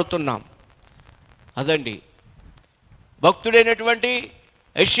మాట్లాడుతున్నాం. అదండి భక్తుడైనటువంటి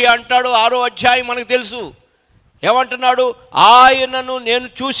యెషయా అంటాడు, 6వ అధ్యాయం మనకు తెలుసు. ఏమంటున్నాడు? ఆయనను నేను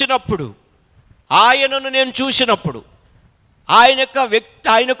చూసినప్పుడు, ఆయన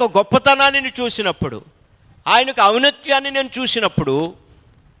యొక్క గొప్పతనాన్ని నేను చూసినప్పుడు, ఆయన యొక్క ఔన్నత్యాన్ని నేను చూసినప్పుడు,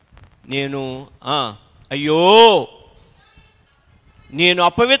 నేను అయ్యో, నేను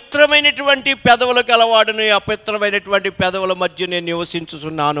అపవిత్రమైనటువంటి పెదవులు కలవాడును, అపవిత్రమైనటువంటి పెదవుల మధ్య నేను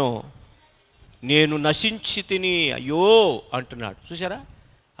నివసించుచున్నాను. నేను నశించి తిని అయ్యో అంటున్నాడు. చూసారా?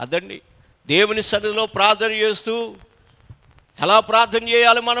 అదండి దేవుని సన్నిధిలో ప్రార్థన చేస్తూ ఎలా ప్రార్థన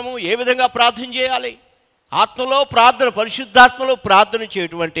చేయాలి, మనము ఏ విధంగా ప్రార్థన చేయాలి? ఆత్మలో ప్రార్థన, పరిశుద్ధాత్మలో ప్రార్థన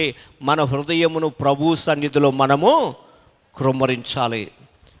చేయటువంటి మన హృదయమును ప్రభు సన్నిధిలో మనము కృమ్మరించాలి.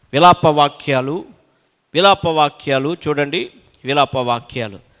 విలాపవాక్యాలు చూడండి.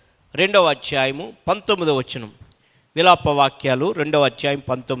 విలాపవాక్యాలు 2వ అధ్యాయము 19వ వచనం. విలాపవాక్యాలు 2వ అధ్యాయం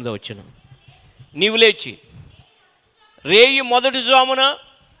 19వ వచనం. నీవు లేచి రేయి మొదటి జామున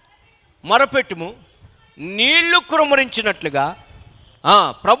మొరపెట్టుము, నీళ్లు కృమ్మరించినట్లుగా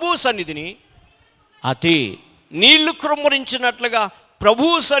ప్రభు సన్నిధిని నీళ్లు కృమ్మరించినట్లుగా ప్రభు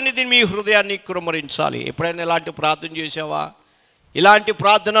సన్నిధిని మీ హృదయాన్ని కృమ్మరించాలి. ఎప్పుడైనా ఇలాంటి ప్రార్థన చేసావా? ఇలాంటి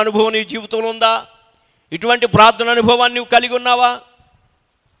ప్రార్థన అనుభవం నీ జీవితంలో ఉందా? ఇటువంటి ప్రార్థన అనుభవాన్ని నువ్వు కలిగి ఉన్నావా?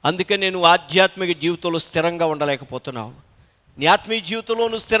 అందుకే నేను ఆధ్యాత్మిక జీవితంలో స్థిరంగా ఉండలేకపోతున్నావు. నీ ఆత్మీయ జీవితంలో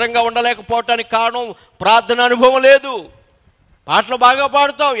నువ్వు స్థిరంగా ఉండలేకపోవటానికి కారణం ప్రార్థన అనుభవం లేదు. పాటలు బాగా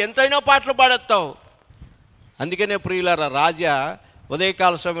పాడుతావు, ఎంతైనా పాటలు పాడేస్తావు. అందుకనే ప్రియులారా, రాజా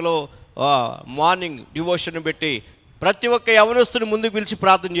ఉదయకాల సమయంలో మార్నింగ్ డివోషన్ పెట్టి ప్రతి ఒక్క యవనస్తుని ముందుకు పిలిచి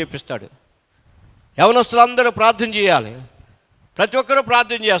ప్రార్థన చేపిస్తాడు. యవనస్తులు అందరూ ప్రార్థన చేయాలి. ప్రతి ఒక్కరూ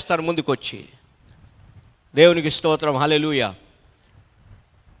ప్రార్థన చేస్తారు ముందుకు వచ్చి. దేవునికి స్తోత్రం, హల్లెలూయా.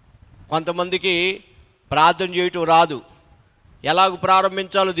 కొంతమందికి ప్రార్థన చేయటం రాదు, ఎలాగ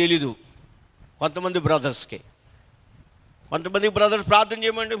ప్రారంభించాలో తెలీదు. కొంతమంది బ్రదర్స్ ప్రార్థన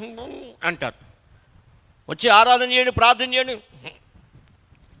చేయమండి అంటారు. వచ్చి ఆరాధన చేయండి, ప్రార్థన చేయండి.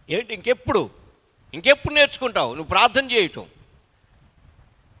 ఏంటి ఇంకెప్పుడు నేర్చుకుంటావు నువ్వు ప్రార్థన చేయటం?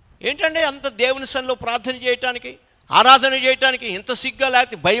 ఏంటంటే అంత దేవుని సన్నిధిలో ప్రార్థన చేయటానికి, ఆరాధన చేయటానికి ఇంత సిగ్గా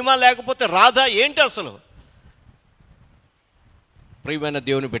లేకపోతే, భయమా, లేకపోతే రాదా ఏంటి అసలు? ప్రియమైన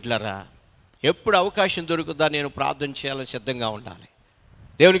దేవుని బిడ్డలారా, ఎప్పుడు అవకాశం దొరుకుతుందా నేను ప్రార్థన చేయాలని సిద్ధంగా ఉండాలి.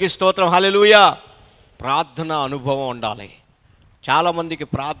 దేవునికి స్తోత్రం, హల్లెలూయా. ప్రార్థన అనుభవం ఉండాలి. చాలామందికి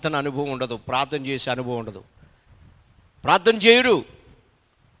ప్రార్థన అనుభవం ఉండదు, ప్రార్థన చేసే అనుభవం ఉండదు, ప్రార్థన చేయరు.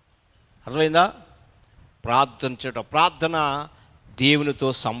 అర్థమైందా? ప్రార్థన దేవునితో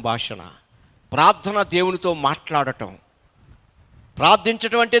సంభాషణ, ప్రార్థన దేవునితో మాట్లాడటం.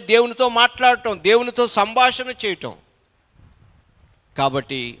 ప్రార్థించటం అంటే దేవునితో మాట్లాడటం, దేవునితో సంభాషణ చేయటం.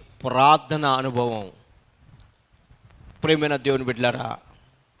 కాబట్టి ప్రార్థన అనుభవం. ప్రియమైన దేవుని బిడ్డలారా,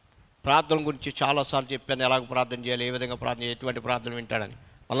 ప్రార్థన గురించి చాలాసార్లు చెప్పాను, ఎలాగ ప్రార్థన చేయాలి, ఏ విధంగా ప్రార్థన చేయాలి, ఎటువంటి ప్రార్థన వింటాడని.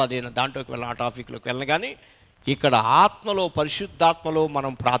 మళ్ళీ నేను దాంట్లోకి వెళ్ళను, ఆ టాపిక్లోకి వెళ్ళను. కానీ ఇక్కడ ఆత్మలో, పరిశుద్ధాత్మలో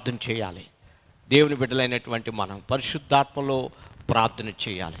మనం ప్రార్థన చేయాలి. దేవుని బిడ్డలైనటువంటి మనం పరిశుద్ధాత్మలో ప్రార్థన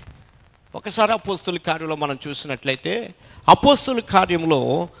చేయాలి. ఒకసారి అపోస్తుల కార్యంలో మనం చూసినట్లయితే, అపోస్తుల కార్యంలో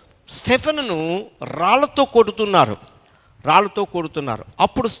స్టెఫెనును రాళ్లతో కొడుతున్నారు.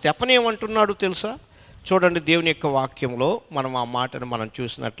 అప్పుడు స్టెఫెను ఏమంటున్నాడు తెలుసా? చూడండి, దేవుని యొక్క వాక్యంలో మనం ఆ మాటను మనం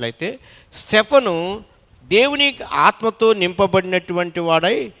చూసినట్లయితే, స్టెఫెను దేవుని ఆత్మతో నింపబడినటువంటి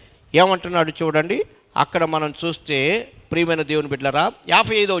వాడై ఏమంటున్నాడు చూడండి. అక్కడ మనం చూస్తే ప్రియమైన దేవుని బిడ్డలారా,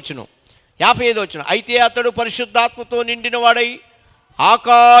 55వ వచనం. అయితే అతడు పరిశుద్ధాత్మతో నిండిన వాడై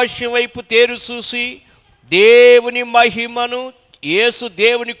ఆకాశం వైపు తేరు చూసి దేవుని మహిమను, యేసు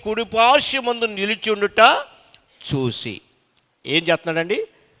దేవుని కుడిపార్శ్వమందు నిలిచి ఉండుట చూసి. ఏం చేస్తున్నాడండి?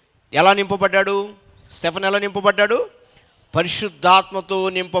 ఎలా నింపబడ్డాడు? స్టెఫెను ఎలా నింపబడ్డాడు? పరిశుద్ధాత్మతో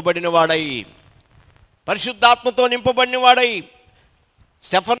నింపబడిన వాడై.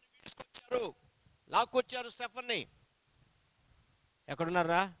 స్టెఫెను లాక్కొచ్చారు. స్టెఫెన్ని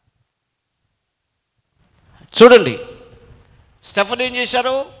ఎక్కడున్నారా? చూడండి, స్టెఫెను ఏం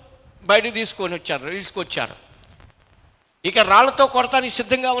చేశారు? బయటకు తీసుకొచ్చారు. ఇక రాళ్లతో కొడతానికి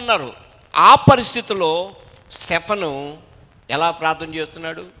సిద్ధంగా ఉన్నారు. ఆ పరిస్థితిలో స్టెఫెను ఎలా ప్రార్థన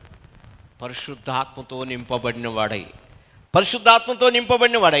చేస్తున్నాడు? పరిశుద్ధాత్మతో నింపబడిన వాడై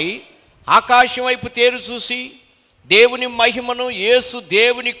ఆకాశం వైపు తేరు చూసి దేవుని మహిమను, యేసు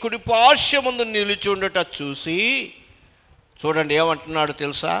దేవుని కుడిపార్శ్వమందు నిలిచి ఉండట చూసి. చూడండి ఏమంటున్నాడు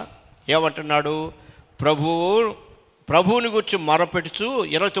తెలుసా? ప్రభువుని గురించి మొరపెట్టుచు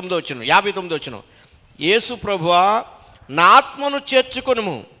 59వ వచనం. యేసు ప్రభువా, నా ఆత్మను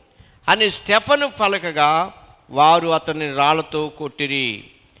చేర్చుకొనుము అని స్టెఫెను పలకగా వారు అతన్ని రాళ్లతో కొట్టిరి.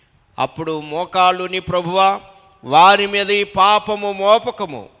 అప్పుడు మోకాళ్ళుని ప్రభువా, వారి మీద ఈ పాపము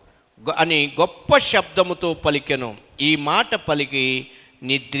మోపకము అని గొప్ప శబ్దముతో పలికెను. ఈ మాట పలికి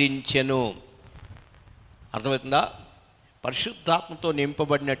నిద్రించెను. అర్థమవుతుందా? పరిశుద్ధాత్మతో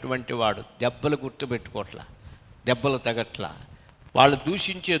నింపబడినటువంటి వాడు దెబ్బలు గుర్తుపెట్టుకోవట్లా, దెబ్బలు తగట్లా, వాళ్ళు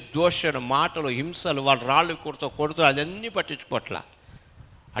దూషించే దోషణ మాటలు, హింసలు, వాళ్ళు రాళ్ళు కొడుతూ అదన్నీ పట్టించుకోవట్లా.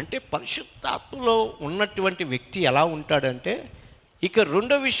 అంటే పరిశుద్ధాత్మలో ఉన్నటువంటి వ్యక్తి ఎలా ఉంటాడంటే, ఇక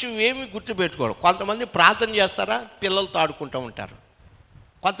రెండో విషయం ఏమి గుర్తుపెట్టుకోవడం. కొంతమంది ప్రార్థన చేస్తారా, పిల్లలతో ఆడుకుంటూ ఉంటారు.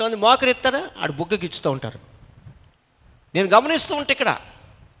 కొంతమంది మోకరిస్తారా ఆడు బుగ్గకి ఇచ్చుతూ ఉంటారు. నేను గమనిస్తూ ఉంటే ఇక్కడ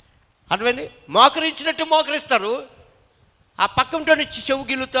అటువంటి మోకరించినట్టు మోకరిస్తారు, ఆ పక్కంతో చెవు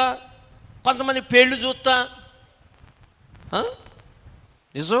గిలుతా, కొంతమంది పేళ్ళు చూస్తా.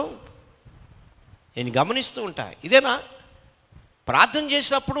 నిజం నేను గమనిస్తూ ఉంటా. ఇదేనా ప్రార్థన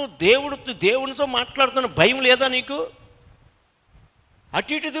చేసినప్పుడు దేవునితో మాట్లాడుతున్న భయం లేదా నీకు?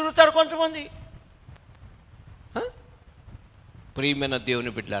 అటు ఇటు తిరుగుతారు కొంతమంది. ప్రియమైన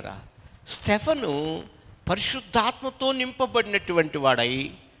దేవుని బిడ్డలారా, స్టెఫను పరిశుద్ధాత్మతో నింపబడినటువంటి వాడై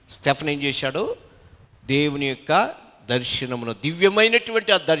స్టెఫన్ ఏం చేశాడు? దేవుని యొక్క దర్శనమును,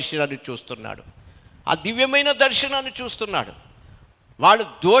 దివ్యమైనటువంటి ఆ దర్శనాన్ని చూస్తున్నాడు. ఆ దివ్యమైన దర్శనాన్ని చూస్తున్నాడు. వాళ్ళు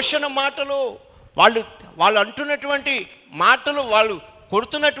దూషణ మాటలు, వాళ్ళు అంటున్నటువంటి మాటలు, వాళ్ళు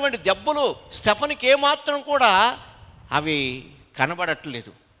కొడుతున్నటువంటి దెబ్బలు స్టెఫన్కి ఏమాత్రం కూడా అవి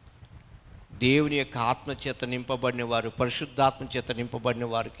కనబడట్లేదు. దేవుని యొక్క ఆత్మచేత నింపబడిన వారు, పరిశుద్ధాత్మ చేత నింపబడిన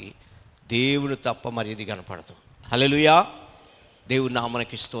వారికి దేవుని తప్ప మరి ఇది కనపడదు. హల్లెలూయా. దేవుని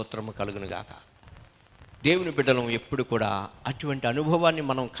నామమునకి స్తోత్రము కలుగును గాక. దేవుని బిడ్డలం ఎప్పుడు కూడా అటువంటి అనుభవాన్ని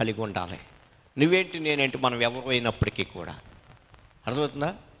మనం కలిగి ఉండాలి. నువ్వేంటి నేనేంటి మనం ఎవరైనప్పటికీ కూడా.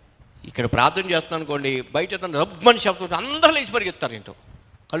 అర్థమవుతుందా? ఇక్కడ ప్రార్థన చేస్తున్నాను అనుకోండి, బయట రబ్బని శబ్దం అందరూ లేచి పరిగెత్తారు ఏంటో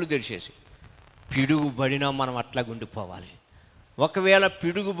కళ్ళు తెరిచేసి. పిడుగుబడినా మనం అట్లా గుండిపోవాలి. ఒకవేళ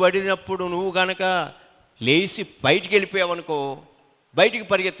పిడుగుబడినప్పుడు నువ్వు కనుక లేచి బయటికి వెళ్ళిపోయావనుకో, బయటికి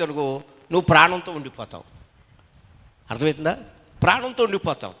పరిగెత్తనుకో, నువ్వు ప్రాణంతో ఉండిపోతావు. అర్థమవుతుందా? ప్రాణంతో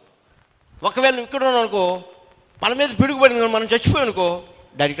ఉండిపోతావు. ఒకవేళ నువ్వు ఇక్కడ ఉన్నావు అనుకో, మన మీద పిడుగుబడింది, మనం చచ్చిపోయానుకో,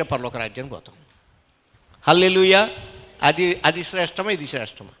 డైరెక్ట్గా పరలోక రాజ్యానికి పోతాం. హల్లెలూయా. అది శ్రేష్టమా, ఇది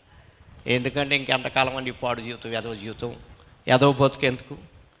శ్రేష్టమా? ఎందుకంటే ఇంకెంతకాలం అండి పాడు జీవితం, జీవితం, బతుకెందుకు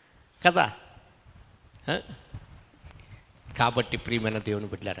కదా. కాబట్టి ప్రియమైన దేవుని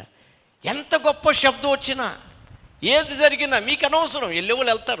బిడ్డలారా, ఎంత గొప్ప శబ్దం వచ్చినా, ఏది జరిగినా మీకు అనవసరం.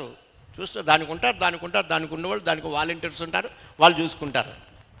 వెళ్ళేవాళ్ళు వెళ్తారు, చూస్తారు, దానికి ఉండేవాళ్ళు, దానికి వాలంటీర్స్ ఉంటారు, వాళ్ళు చూసుకుంటారు.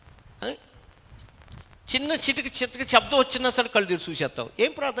 చిన్న చిటికి శబ్దం వచ్చినా సరే కళ్ళు తీసి చూసేస్తావు.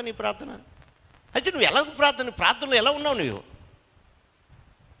 ఏం ప్రార్థన ఈ ప్రార్థన? అయితే నువ్వు ఎలా ప్రార్థనలో ఎలా ఉన్నావు నువ్వు?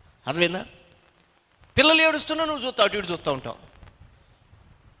 అర్థమైందా? పిల్లలు ఏడుస్తున్నా నువ్వు చూస్తావు, అటు ఇటు చూస్తూ ఉంటావు.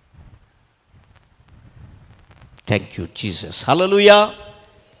 Thank you Jesus. హల్లెలూయా,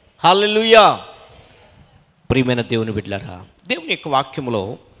 హల్లెలూయా. ప్రియమైన దేవుని బిడ్డలారా, దేవుని యొక్క వాక్యములో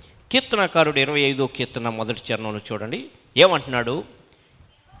కీర్తనకారుడు 25వ కీర్తన మొదటి చరణంలో చూడండి, ఏమంటున్నాడు?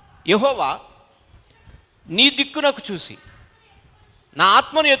 యెహోవా, నీ దిక్కునకు చూసి నా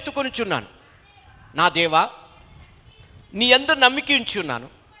ఆత్మను ఎత్తుకొనిచున్నాను. నా దేవా, నీ యందు నమ్మిక ఉంచున్నాను,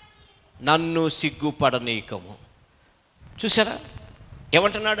 నన్ను సిగ్గుపడనీకము. చూసారా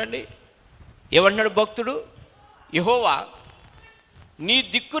ఏమంటున్నాడండి? ఏమంటున్నాడు భక్తుడు? యెహోవా, నీ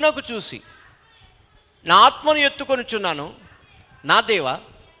దిక్కునకు చూసి నా ఆత్మను ఎత్తుకొనిచున్నాను, నా దేవా,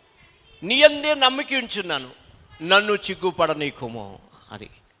 నీ యందే నమ్మిక ఉంచున్నాను, నన్ను సిగ్గుపడనీకము. అది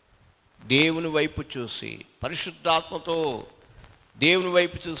దేవుని వైపు చూసి, పరిశుద్ధాత్మతో దేవుని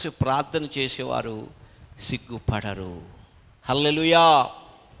వైపు చూసి ప్రార్థన చేసేవారు సిగ్గుపడరు. హల్లెలూయా.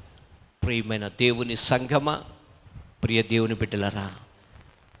 ప్రియమైన దేవుని సంగమా, ప్రియ దేవుని బిడ్డలరా,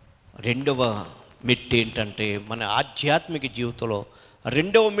 రెండవ మెట్టు ఏంటంటే మన ఆధ్యాత్మిక జీవితంలో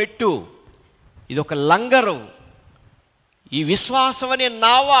రెండవ మెట్టు, ఇది ఒక లంగరు. ఈ విశ్వాసం అనే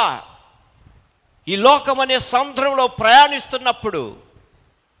నావ ఈ లోకం అనే సముద్రంలో ప్రయాణిస్తున్నప్పుడు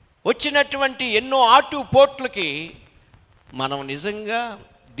వచ్చినటువంటి ఎన్నో ఆటుపోట్లకి మనం నిజంగా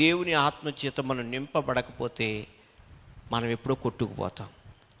దేవుని ఆత్మచేత మనం నింపబడకపోతే మనం ఎప్పుడో కొట్టుకుపోతాం.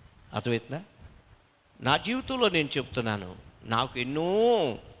 అర్థమవుతుందా? నా జీవితంలో నేను చెప్తున్నాను, నాకు ఎన్నో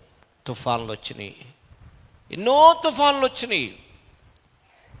తుఫాన్లు వచ్చినాయి.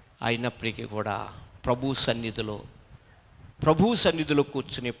 అయినప్పటికీ కూడా ప్రభు సన్నిధిలో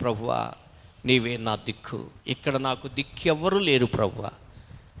కూర్చుని, ప్రభువా నీవే నా దిక్కు, ఇక్కడ నాకు దిక్కు ఎవరు లేరు ప్రభువా.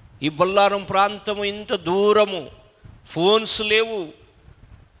 ఈ బొల్లారం ప్రాంతము ఇంత దూరము, ఫోన్స్ లేవు.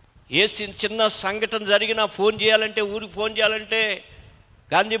 ఏ చిన్న సంఘటన జరిగినా ఫోన్ చేయాలంటే, ఊరికి ఫోన్ చేయాలంటే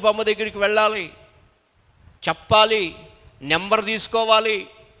గాంధీ బొమ్మ దగ్గరికి వెళ్ళాలి, చెప్పాలి, నెంబర్ తీసుకోవాలి.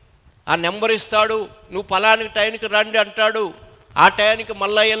 ఆ నెంబర్ ఇస్తాడు, నువ్వు పలానా టైంకి రండి అంటాడు. ఆ టైంకి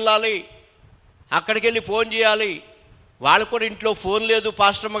మళ్ళీ వెళ్ళాలి, అక్కడికి వెళ్ళి ఫోన్ చేయాలి. వాళ్ళు కూడా ఇంట్లో ఫోన్ లేదు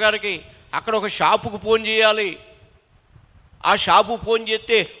పాస్టమ్మ గారికి, అక్కడ ఒక షాపుకు ఫోన్ చేయాలి. ఆ షాపు ఫోన్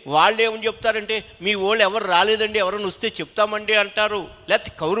చేస్తే వాళ్ళు ఏమని చెప్తారంటే, మీ వాళ్ళు ఎవరు రాలేదండి, ఎవరైనా వస్తే చెప్తామండి అంటారు,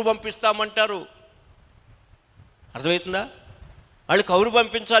 లేకపోతే కౌరు పంపిస్తామంటారు. అర్థమవుతుందా? వాళ్ళు కౌరు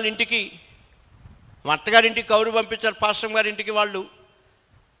పంపించాలి ఇంటికి, మా అత్తగారింటికి కౌరు పంపించాలి, పాస్టమ్ గారింటికి. వాళ్ళు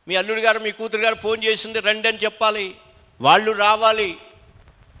మీ అల్లుడు గారు, మీ కూతురు గారు ఫోన్ చేసింది రండి అని చెప్పాలి, వాళ్ళు రావాలి.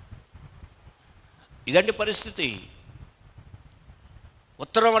 ఇదండి పరిస్థితి.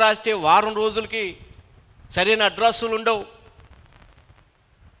 ఉత్తరం రాస్తే వారం రోజులకి సరైన అడ్రస్సులు ఉండవు,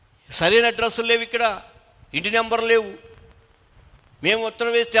 సరైన అడ్రస్సులు లేవు, ఇక్కడ ఇంటి నెంబర్ లేవు. మేము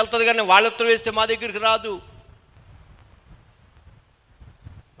ఉత్తరం వేస్తే వెళ్తుంది కానీ వాళ్ళు ఉత్తరం వేస్తే మా దగ్గరికి రాదు.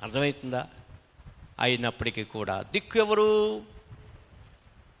 అర్థమవుతుందా? అయినప్పటికీ కూడా దిక్కు ఎవరు?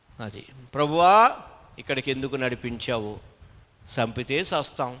 అది ప్రభువా ఇక్కడికి ఎందుకు నడిపించావు? చంపితే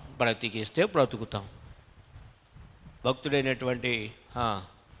చస్తాం, బ్రతికిస్తే బ్రతుకుతాం. భక్తుడైనటువంటి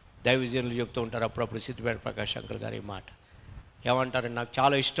దైవజనులు చెప్తూ ఉంటారు అప్పుడప్పుడు, సిద్దిపేట ప్రకాష్ అంకుల్ గారు ఈ మాట ఏమంటారంటే నాకు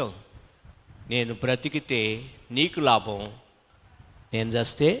చాలా ఇష్టం. నేను బ్రతికితే నీకు లాభం, నేను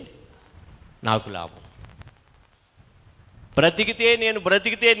చస్తే నాకు లాభం. నేను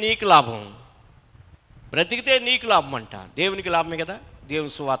బ్రతికితే నీకు లాభం, బ్రతికితే నీకు లాభం అంట. దేవునికి లాభమే కదా,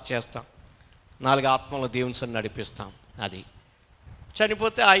 దేవుని సువార్త చేస్తాం, 4 ఆత్మలు దేవుని సన్ని నడిపిస్తాం. అది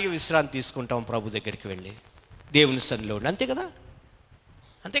చనిపోతే ఆగి విశ్రాంతి తీసుకుంటాం ప్రభు దగ్గరికి వెళ్ళి దేవుని సన్నిలో. అంతే కదా,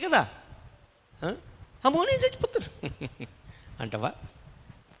 అంతే కదా. అమ్మో నేను చచ్చిపోతాను అంటవా?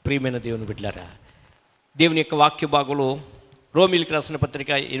 ప్రియమైన దేవుని బిడ్డలారా, దేవుని యొక్క వాక్య భాగంలో రోమీయులకు రాసిన పత్రిక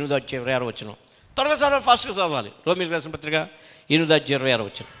 8:26 త్వరగా చదవాలి, ఫాస్ట్గా చదవాలి. రోమీయులకు రాసిన పత్రిక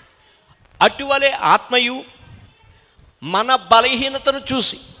 8:26 అటువలే ఆత్మయు మన బలహీనతను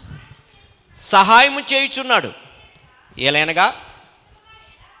చూసి సహాయము చేయుచున్నాడు. ఏలైనగా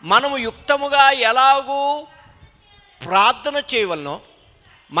మనము యుక్తముగా ఎలాగూ ప్రార్థన చేయవలనో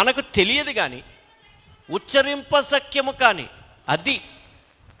మనకు తెలియదు కానీ ఉచ్చరింపశక్యము కానీ. అది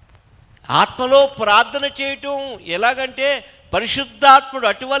ఆత్మలో ప్రార్థన చేయటం ఎలాగంటే పరిశుద్ధాత్ముడు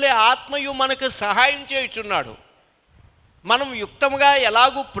అటువలే ఆత్మయు మనకు సహాయం చేయుచున్నాడు. మనం యుక్తముగా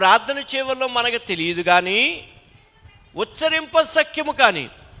ఎలాగూ ప్రార్థన చేయవలనో మనకు తెలియదు కానీ ఉచ్చరింపశక్యము కానీ.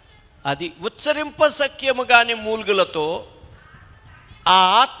 అది ఉచ్చరింపశక్యము కానీ మూలుగులతో ఆ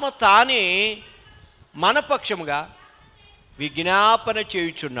ఆత్మ తానే మన పక్షముగా విజ్ఞాపన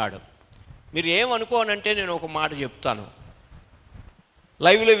చేయుచున్నాడు. మీరు ఏమనుకోనంటే నేను ఒక మాట చెప్తాను,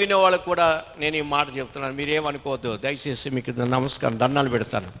 లైవ్లో వినేవాళ్ళకు కూడా నేను ఈ మాట చెప్తున్నాను, మీరేమనుకోవద్దు దయచేసి, మీకు నమస్కారం దండాలు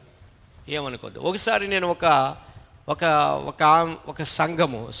పెడతాను, ఏమనుకోవద్దు. ఒకసారి నేను ఒక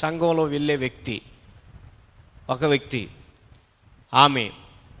సంఘంలో వెళ్ళే ఒక వ్యక్తి ఆమె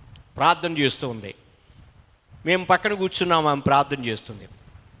ప్రార్థన చేస్తూ ఉంది. మేము పక్కన కూర్చున్నాము, ఆమె ప్రార్థన చేస్తుంది.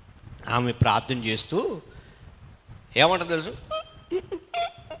 ఆమె ప్రార్థన చేస్తూ ఏమంటుంది తెలుసు?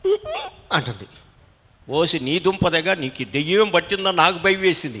 అంటుంది. ఓసి నీ దుంప దగ్గర నీకు దెయ్యం పట్టిందా, నాకు భయం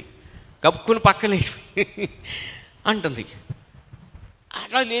వేసింది, కప్పుకుని పక్కన అంటుంది.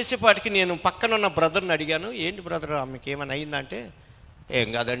 అలా లేచేపాటికి నేను పక్కన ఉన్న బ్రదర్ని అడిగాను, ఏంటి బ్రదర్ ఆమెకి ఏమైనా అయిందంటే, ఏం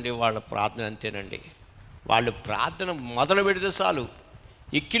కాదండి వాళ్ళ ప్రార్థన అంతేనండి, వాళ్ళు ప్రార్థన మొదలు పెడితే చాలు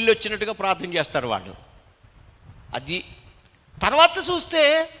ఎక్కిళ్ళు వచ్చినట్టుగా ప్రార్థన చేస్తారు వాళ్ళు. అది తర్వాత చూస్తే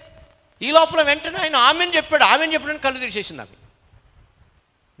ఈ లోపల వెంటనే ఆయన ఆమెను చెప్పాడని కళ్ళు తెరిచేసింది. ఆమె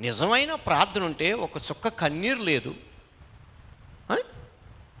నిజమైన ప్రార్థన ఉంటే ఒక చుక్క కన్నీరు లేదు.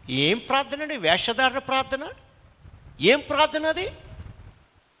 ఏం ప్రార్థన అండి? వేషధారణ ప్రార్థన. ఏం ప్రార్థన అది?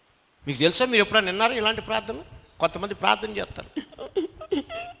 మీకు తెలుసా? మీరు ఎప్పుడైనా విన్నారా ఇలాంటి ప్రార్థన? కొంతమంది ప్రార్థన చేస్తారు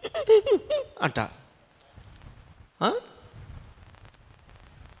అంట,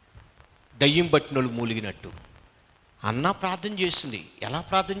 దయ్యం పట్టిన వాళ్ళు మూలిగినట్టు. అన్న ప్రార్థన చేసింది. ఎలా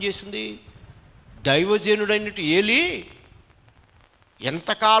ప్రార్థన చేసింది? దైవజనుడైనట్టు, ఏలి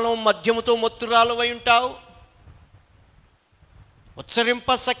ఎంతకాలం మద్యముతో మత్తురాలవై ఉంటావు, ఉచ్చరింప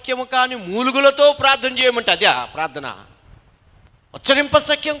సఖ్యము కాని మూలుగులతో ప్రార్థన చేయమంటే అదే ప్రార్థన. ఉచ్చరింప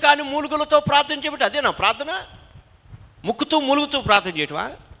సఖ్యం కాని మూలుగులతో ప్రార్థన చేయమంటే అదేనా ప్రార్థన? ముక్కుతూ మూలుగుతూ ప్రార్థన చేయటమా?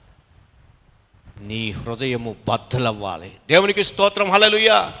 నీ హృదయము బద్దలవ్వాలి. దేవునికి స్తోత్రం,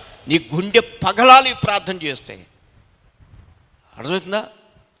 హల్లెలూయా. నీ గుండె పగలాలి ప్రార్థన చేస్తే. అర్థమవుతుందా?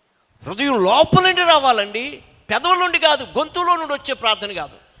 హృదయం లోపల నుండి రావాలండి, పెదవుల నుండి కాదు, గొంతులో నుండి వచ్చే ప్రార్థన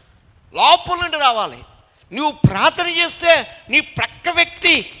కాదు, లోపల నుండి రావాలి. నువ్వు ప్రార్థన చేస్తే నీ ప్రక్క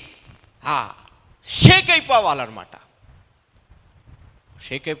వ్యక్తి షేక్ అయిపోవాలన్నమాట.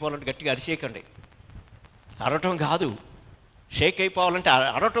 షేక్ అయిపోవాలంటే గట్టిగా అరిచేయకండి, అరవటం కాదు. షేక్ అయిపోవాలంటే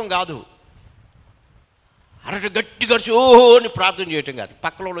అరవటం కాదు, గట్టిగా అరిచి ఓహో అని ప్రార్థన చేయటం కాదు.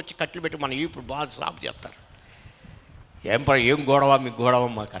 పక్కలో వచ్చి కట్లు పెట్టి మనం ఇప్పుడు బాగా స్లాప్ చేస్తారు, ఏం గొడవ మీకు గొడవ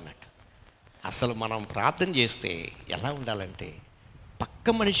మాకు అన్నట్టు. అసలు మనం ప్రార్థన చేస్తే ఎలా ఉండాలంటే పక్క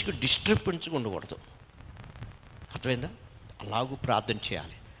మనిషికి డిస్టర్బెన్స్ ఉండకూడదు. అర్థమైందా? అలాగూ ప్రార్థన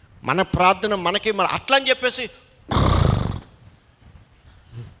చేయాలి. మన ప్రార్థన మనకి అట్లా అని చెప్పేసి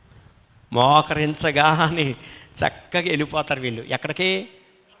మోకరించగానే చక్కగా వెళ్ళిపోతారు వీళ్ళు. ఎక్కడికి?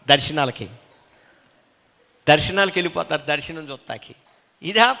 దర్శనాలకి వెళ్ళిపోతారు, దర్శనం చూస్తాకి.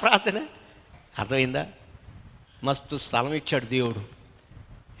 ఇదా ప్రార్థన? అర్థమైందా? మస్తు స్థలం ఇచ్చాడు దేవుడు.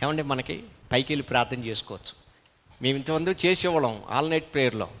 ఏమంటే మనకి పైకి వెళ్ళి ప్రార్థన చేసుకోవచ్చు. మేము ఇంతమంది చేసేవాళ్ళం ఆల్ నైట్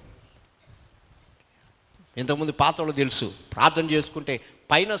ప్రేయర్లో. ఇంతకుముందు పాత వాళ్ళు తెలుసు, ప్రార్థన చేసుకుంటే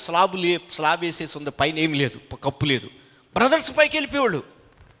పైన స్లాబ్ వేసేసి ఉంది, పైన ఏమి లేదు, కప్పు లేదు. బ్రదర్స్ పైకి వెళ్ళిపోయేవాళ్ళు,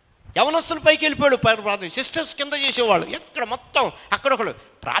 యవనస్తులు పైకి వెళ్ళిపోయాడు ప్రార్థన, సిస్టర్స్ కింద చేసేవాళ్ళు. ఎక్కడ మొత్తం అక్కడొకళ్ళు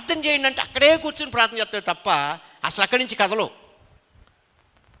ప్రార్థన చేయండి అంటే అక్కడే కూర్చొని ప్రార్థన చేస్తారు తప్ప అసలు అక్కడి నుంచి కదలో.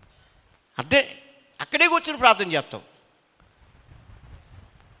 అదే అక్కడే కూర్చొని ప్రార్థన చేస్తాం.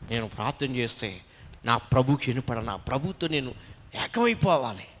 నేను ప్రార్థన చేస్తే నా ప్రభుకి వినపడ, నా ప్రభుతో నేను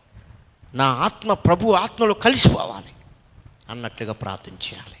ఏకమైపోవాలి, నా ఆత్మ ప్రభు ఆత్మలో కలిసిపోవాలి అన్నట్లుగా ప్రార్థన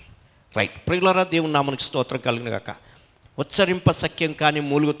చేయాలి. రైట్. ప్రియులారా, దేవుని నామమునకు స్తోత్రం కలుగును గాక. ఉచ్చరింప సఖ్యం కానీ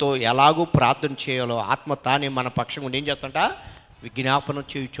మూలుగుతో ఎలాగూ ప్రార్థన చేయాలో ఆత్మ తానే మన పక్షం ఉండి ఏం చేస్తుంట విజ్ఞాపనం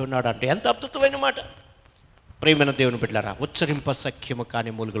చేయుచున్నాడు అంటే ఎంత అద్భుతమైన మాట. ప్రియమైన దేవుని బిడ్డలారా, ఉచ్చరింప సఖ్యము కానీ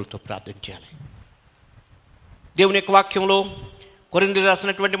మూలుగులతో ప్రార్థన చేయాలి. దేవుని యొక్క వాక్యంలో కొరింథీయులకు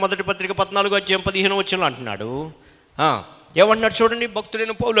రాసినటువంటి మొదటి పత్రిక 14:15 అంటున్నాడు. ఏమన్నాడు చూడండి,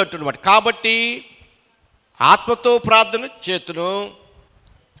 భక్తుడైన పౌలు అంటున్నమాట. కాబట్టి ఆత్మతో ప్రార్థన చేతును,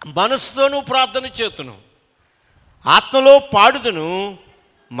 మనసుతోనూ ప్రార్థన చేతును, ఆత్మలో పాడుదును,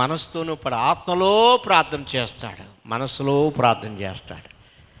 మనసుతోనూ ఆత్మలో ప్రార్థన చేస్తాడు, మనసులో ప్రార్థన చేస్తాడు.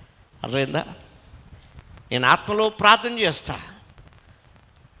 అర్థమైందా? నేను ఆత్మలో ప్రార్థన చేస్తా,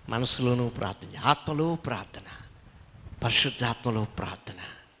 మనసులోనూ ప్రార్థన, ఆత్మలో ప్రార్థన, పరిశుద్ధాత్మలో ప్రార్థన.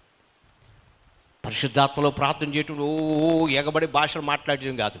 పరిశుద్ధాత్మలో ప్రార్థన చేయటం ఎగబడి భాషలు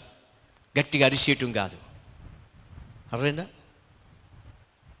మాట్లాడటం కాదు, గట్టిగా అరిచేయటం కాదు. అర్థమైందా?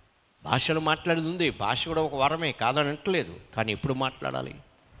 భాషలు మాట్లాడేది ఉంది, భాష కూడా ఒక వరమే, కాదని అంటలేదు. కానీ ఎప్పుడు మాట్లాడాలి?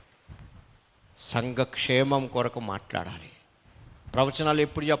 సంఘక్షేమం కొరకు మాట్లాడాలి. ప్రవచనాలు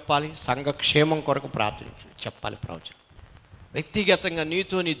ఎప్పుడు చెప్పాలి? సంఘక్షేమం కొరకు ప్రార్థన చెప్పాలి. ప్రవచనం వ్యక్తిగతంగా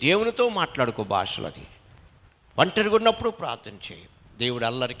నీతో నీ దేవునితో మాట్లాడుకో భాషలు. అది ఒంటరిగా ఉన్నప్పుడు ప్రార్థన చేయి. దేవుడు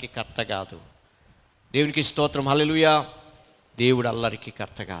అల్లరికి కర్త కాదు. దేవునికి స్తోత్రం, హల్లెలూయా. దేవుడు అల్లరికి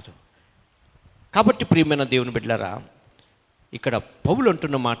కర్త కాదు. కాబట్టి ప్రియమైన దేవుని బిడ్డలారా, ఇక్కడ పౌలు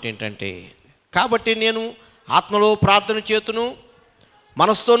అంటున్న మాట ఏంటంటే, కాబట్టి నేను ఆత్మలో ప్రార్థన చేతును,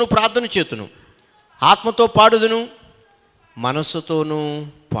 మనసుతోనూ ప్రార్థన చేతును, ఆత్మతో పాడుదును, మనస్సుతోనూ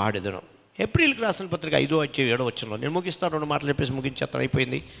పాడుదును. ఏప్రిల్కి రాసిన పత్రిక 5:7 నేను ముగిస్తాను, 2 మాటలు చెప్పేసి ముగించేస్తాను.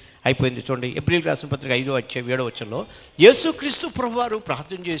 అయిపోయింది చూడండి. ఏప్రిల్కి రాసిన పత్రిక 5:7 యేసుక్రీస్తు ప్రభువారు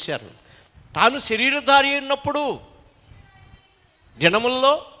ప్రార్థన చేశారు. తాను శరీరధారి అయినప్పుడు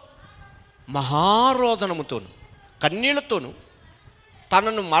జనముల్లో మహారోదనముతోను కన్నీళ్లతోనూ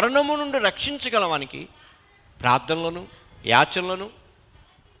తనను మరణము నుండి రక్షించగలవానికి ప్రార్థనలను యాచనలను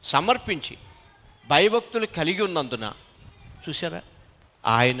సమర్పించి భయభక్తులు కలిగి ఉన్నందున చూసారా,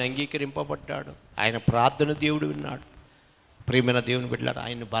 ఆయన అంగీకరింపబడ్డాడు. ఆయన ప్రార్థన దేవుడు విన్నాడు. ప్రియమైన దేవుని బిడ్డలారా,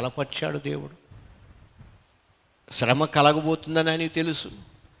 ఆయన్ని బలపరిచాడు దేవుడు. శ్రమ కలగబోతుందని ఆయనకు తెలుసు.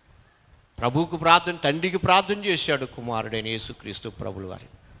 ప్రభువుకు ప్రార్థన, తండ్రికి ప్రార్థన చేశాడు. కుమారుడైన యేసుక్రీస్తు ప్రభుల వారు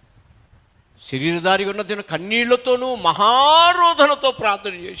శరీరధారి ఉన్న దిన కన్నీళ్లతోనూ మహారోధనతో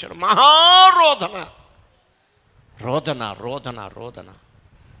ప్రార్థన చేశాడు. మహారోధన, రోదన రోదన రోదన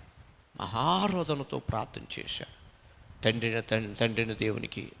మహారోదనతో ప్రార్థన చేశాడు. తండ్రిని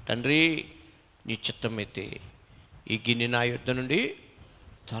దేవునికి, తండ్రి నీ చిత్తమైతే ఈ గిన్నె నా యొద్ద నుండి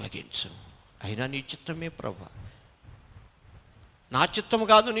తొలగించు, అయినా నీ చిత్తమే ప్రభు, నా చిత్తము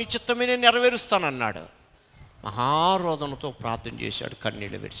కాదు నీ చిత్తమే నేను నెరవేరుస్తానన్నాడు. మహారోదనతో ప్రార్థన చేశాడు,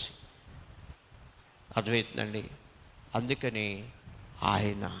 కన్నీళ్ళు విడిచి. అర్థమవుతుందండి? అందుకని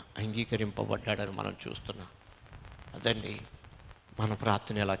ఆయన అంగీకరింపబడ్డాడని మనం చూస్తున్నాం. అదండి మన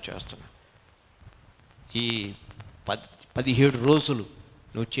ప్రార్థన ఎలా చేస్తున్నాం. ఈ 17 రోజులు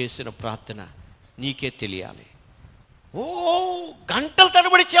నువ్వు చేసిన ప్రార్థన నీకే తెలియాలి. గంటల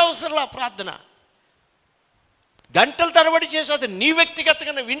తరబడి చేయవసరంలా ప్రార్థన, గంటల తరబడి చేసేది నీ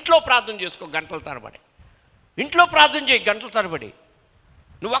వ్యక్తిగతంగా నువ్వు ఇంట్లో ప్రార్థన చేసుకో. గంటల తరబడి ఇంట్లో ప్రార్థన చేయి, గంటల తరబడి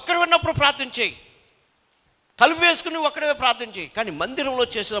నువ్వు అక్కడ ఉన్నప్పుడు ప్రార్థన చేయి, తలుపు వేసుకుని నువ్వు అక్కడే ప్రార్థన చేయి. కానీ మందిరంలో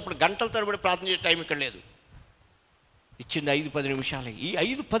చేసేటప్పుడు గంటల తరబడి ప్రార్థన చేసే టైం ఇక్కడ లేదు. ఇచ్చింది 5-10 నిమిషాలు. ఈ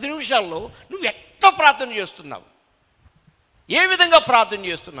 5-10 నిమిషాల్లో నువ్వు ఎంత ప్రార్థన చేస్తున్నావు, ఏ విధంగా ప్రార్థన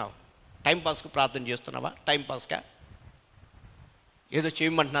చేస్తున్నావు? టైంపాస్కి ప్రార్థన చేస్తున్నావా? టైంపాస్గా ఏదో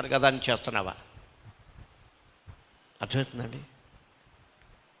చేయమంటున్నారు కదా అని చేస్తున్నావా? అర్థమవుతుందండి?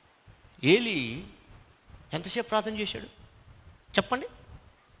 ఏలీ ఎంతసేపు ప్రార్థన చేశాడు చెప్పండి?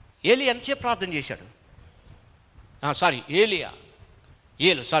 ఏలీ ఎంతసేపు ప్రార్థన చేశాడు?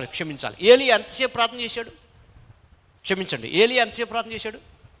 క్షమించాలి. ఏలీ ఎంతసేపు ప్రార్థన చేశాడు? క్షమించండి, ఏలీ ఎంతసేపు ప్రార్థన చేశాడు?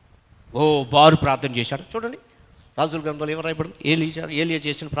 బారు ప్రార్థన చేశాడు. చూడండి రాజుల గ్రంథంలో ఏమో రాయబడింది ఏలియా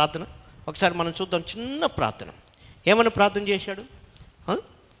చేసిన ప్రార్థన. ఒకసారి మనం చూద్దాం. చిన్న ప్రార్థన. ఏమని ప్రార్థన చేశాడు?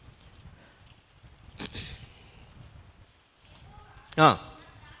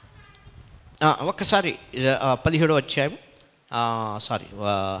 ఒక్కసారి 17వ అధ్యాయం సారీ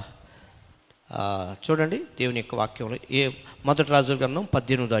చూడండి దేవుని యొక్క వాక్యంలో మొదటి రాజుల గ్రంథం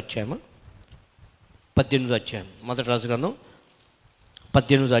 18వ అధ్యాయం మొదటి రాజు గ్రంథం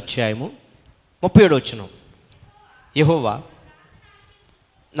 18వ అధ్యాయము 37వ వచనం. యెహోవా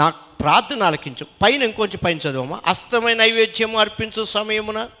నా ప్రార్థన ఆలకించు. పైన ఇంకొంచెం పైన చదవమా. అస్తమైన నైవేద్యము అర్పించు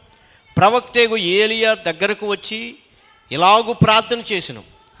సమయమున ప్రవక్తేగు ఏలియా దగ్గరకు వచ్చి ఇలాగూ ప్రార్థన చేసిను.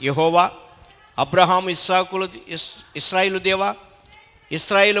 యెహోవా అబ్రహాము ఇస్సాకులు ఇశ్రాయేలు దేవా,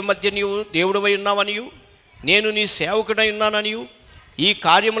 ఇశ్రాయేలు మధ్య నీవు దేవుడవై ఉన్నావనియు నేను నీ సేవకుడై ఉన్నాననియు ఈ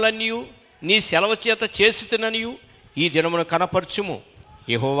కార్యములన్నీ నీ సెలవు చేత చేసిననియు ఈ దినమును కనపరచుము.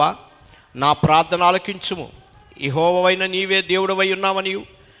 యెహోవా నా ప్రార్థన ఆలకించుము. యెహోవైన నీవే దేవుడవై ఉన్నావనియు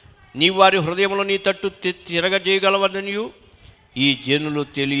నీవు వారి హృదయంలో నీ తట్టు తిరగజేయగలవనియు ఈ జనులు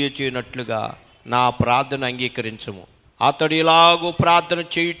తెలియచేయనట్లుగా నా ప్రార్థన అంగీకరించుము. అతడు ఇలాగూ ప్రార్థన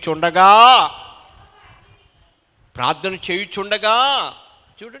చేయుచుండగా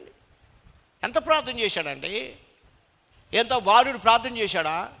చూడండి ఎంత ప్రార్థన చేశాడండి. ఎంత బాలుడు ప్రార్థన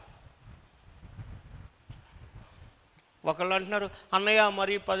చేశాడా. ఒకళ్ళు అంటున్నారు, అన్నయ్య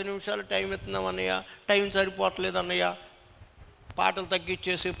మరి 10 నిమిషాలు టైం ఇస్తున్నాం అన్నయ్య, టైం సరిపోవట్లేదు అన్నయ్య, పాటలు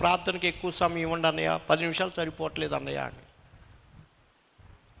తగ్గించేసి ప్రార్థనకి ఎక్కువ సమయం ఇవ్వండి అన్నయ్య, 10 నిమిషాలు సరిపోవట్లేదు అన్నయ్య అని.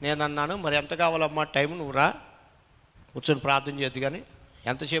 నేను అన్నాను, మరి ఎంత కావాలమ్మా టైం, నువ్వు రా కూర్చొని ప్రార్థన చేద్దు, కానీ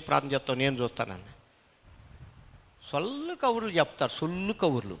ఎంతసేపు ప్రార్థన చేస్తావు నేను చూస్తానన్న. సొల్లు కబుర్లు చెప్తారు, సొల్లు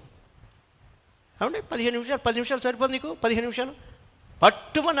కబుర్లు. అవునండి, 15 నిమిషాలు 10 నిమిషాలు సరిపోదు నీకు, 15 నిమిషాలు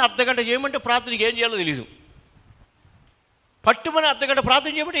పట్టుమని అర్ధగంట చేయమంటే ప్రార్థనకి ఏం చేయాలో తెలీదు. పట్టుమని అర్ధగంట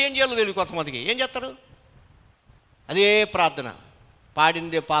ప్రార్థన చేయమంటే ఏం చేయాలో తెలియదు. కొంతమందికి ఏం చేస్తారు, అదే ప్రార్థన,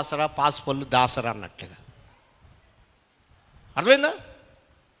 పాడిందే పాసరా పాసపళ్ళు దాసరా అన్నట్లుగా. అర్థమైందా?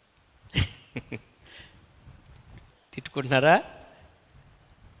 తిట్టుకుంటున్నారా?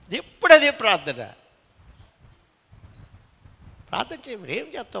 ఎప్పుడు అదే ప్రార్థన. ప్రార్థన చేయమని ఏం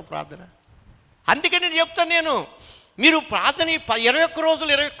చేస్తావు ప్రార్థన. అందుకే నేను చెప్తాను, నేను మీరు ప్రార్థన 21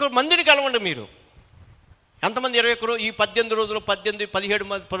 రోజులు 21 మందిని కలవండి. మీరు ఎంతమంది 21 రోజు, ఈ 18 రోజులు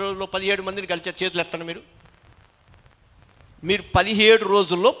 17 రోజుల్లో 17 మందిని కలిసే చేతులు ఎత్తండి. మీరు 17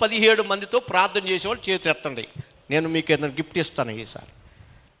 రోజుల్లో 17 మందితో ప్రార్థన చేసేవాళ్ళు చేతులు ఎత్తండి. నేను మీకు ఏదైనా గిఫ్ట్ ఇస్తాను ఈసారి.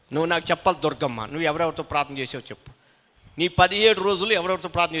 నువ్వు నాకు చెప్పాలి, దుర్గమ్మ నువ్వు ఎవరెవరితో ప్రార్థన చేసావు చెప్పు. నీ 17 రోజులు ఎవరెవరితో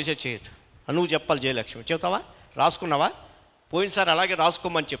ప్రార్థన చేసావు చేయొచ్చు. నువ్వు చెప్పాలి. జయలక్ష్మి చెప్తావా? రాసుకున్నావా? పోయినసారి అలాగే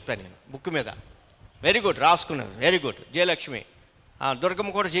రాసుకోమని చెప్పాను నేను బుక్ మీద. వెరీ గుడ్, రాసుకున్నాను, వెరీ గుడ్. జయలక్ష్మి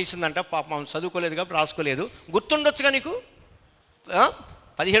దుర్గమ్మ కూడా చేసిందంట, పాపం చదువుకోలేదు కాబట్టి రాసుకోలేదు. గుర్తుండొచ్చుగా నీకు.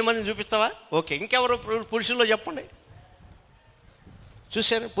 17 మందిని చూపిస్తావా? ఓకే. ఇంకెవరు పురుషుల్లో చెప్పండి.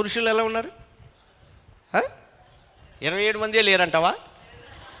 చూశాను పురుషులు ఎలా ఉన్నారు? 27 మందే లేరంటావా?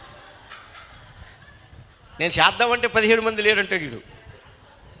 నేను చేద్దామంటే 17 మంది లేరంటాడు వీడు.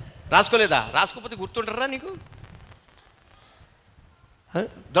 రాసుకోలేదా? రాసుకోకపోతే గుర్తుంటారా నీకు?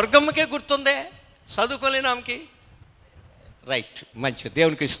 దుర్గమ్మకే గుర్తుందే, చదువుకోలేను ఆమెకి. రైట్, మంచిది,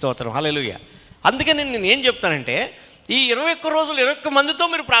 దేవునికి స్తోత్రం, హల్లెలూయా. అందుకని నేను ఏం చెప్తానంటే, ఈ 21 రోజులు 21 మందితో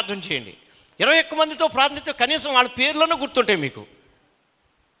మీరు ప్రార్థన చేయండి. 21 మందితో ప్రార్థనతో కనీసం వాళ్ళ పేర్లోనే గుర్తుంటాయి మీకు.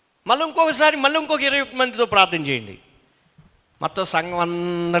 మళ్ళీ ఇంకొకసారి మళ్ళీ ఇంకొక 21 మందితో ప్రార్థన చేయండి. మొత్తం సంఘం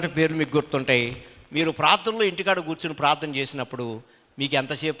అందరి పేరు మీకు గుర్తుంటాయి. మీరు ప్రార్థనలో ఇంటికాడ కూర్చుని ప్రార్థన చేసినప్పుడు మీకు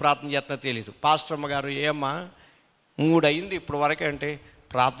ఎంతసేపు ప్రార్థన చేస్తున్నా తెలియదు. పాస్టర్ అమ్మ గారు, ఏమ్మా 3 అయింది ఇప్పుడు వరకే అంటే,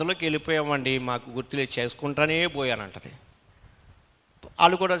 ప్రార్థనలోకి వెళ్ళిపోయామండి, మాకు గుర్తులేదు, చేసుకుంటానే పోయానంటది.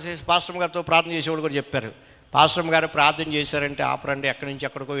 వాళ్ళు కూడా పాస్టర్ గారితో ప్రార్థన చేసేవాళ్ళు కూడా చెప్పారు, పాస్టర్ గారు ప్రార్థన చేశారంటే ఆపరండి, ఎక్కడి నుంచి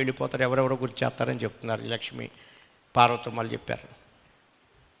ఎక్కడికో వెళ్ళిపోతారు, ఎవరెవరో గుర్తు చేస్తారని చెప్తున్నారు. లక్ష్మి పార్వతమ్మలు చెప్పారు.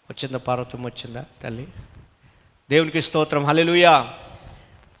 వచ్చిందా పార్వతమ్మ? వచ్చిందా తల్లి? దేవునికి స్తోత్రం, హల్లెలూయా.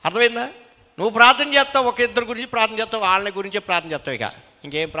 అర్థమైందా? నువ్వు ప్రార్థన చేస్తావు, ఒక ఇద్దరు గురించి ప్రార్థన చేస్తావు, వాళ్ళ గురించే ప్రార్థన చేస్తావు, ఇక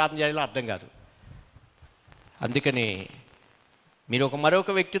ఇంకేం ప్రార్థన చేయాలో అర్థం కాదు. అందుకని మీరు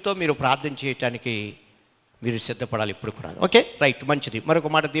మరొక వ్యక్తితో మీరు ప్రార్థన చేయటానికి మీరు సిద్ధపడాలి ఇప్పుడు కూడా. ఓకే, రైట్, మంచిది. మరొక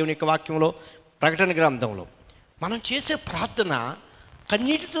మాట దేవుని యొక్క వాక్యంలో, ప్రకటన గ్రంథంలో మనం చేసే ప్రార్థన,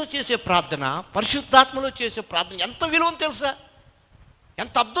 కన్నీటితో చేసే ప్రార్థన, పరిశుద్ధాత్మలో చేసే ప్రార్థన ఎంత విలువని తెలుసా?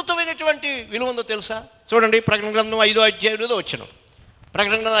 ఎంత అద్భుతమైనటువంటి విలువ ఉందో తెలుసా? చూడండి, ప్రకటన గ్రంథం 5వ అధ్యాయం వచ్చిన,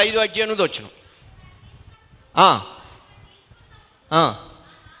 ప్రకటన గ్రంథం 5వ అధ్యాయం వచ్చిన,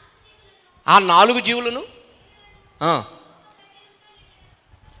 ఆ 4 జీవులను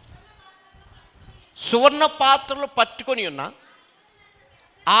సువర్ణ పాత్రలు పట్టుకొని ఉన్న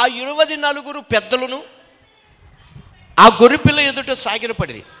ఆ 24 పెద్దలను ఆ గొర్రెపిల్ల ఎదుట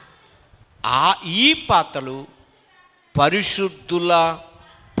సాగిలపడి, ఈ పాత్రలు పరిశుద్ధుల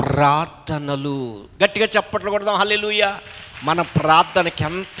ప్రార్థనలు. గట్టిగా చప్పట్లు కొడదాం, హల్లెలూయా. మన ప్రార్థనకి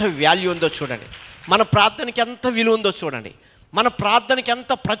ఎంత వాల్యూ ఉందో చూడండి, మన ప్రార్థనకి ఎంత విలువ ఉందో చూడండి. మన ప్రార్థనకి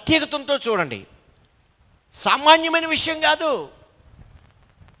ఎంత ప్రత్యేకత ఉందో చూడండి. సామాన్యమైన విషయం కాదు,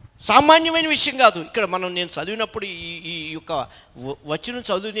 సామాన్యమైన విషయం కాదు. ఇక్కడ నేను చదివినప్పుడు ఈ యొక్క వచనం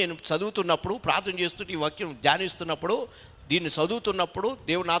నేను చదువుతున్నప్పుడు, ప్రార్థన చేస్తుంటే, ఈ వాక్యం ధ్యానిస్తున్నప్పుడు, దీన్ని చదువుతున్నప్పుడు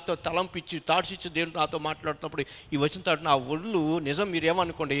దేవుడు నాతో తలంపిచ్చి థాట్స్ ఇచ్చి దేవుడు నాతో మాట్లాడుతున్నప్పుడు ఈ వచనం తాడు నా ఒళ్ళు నిజం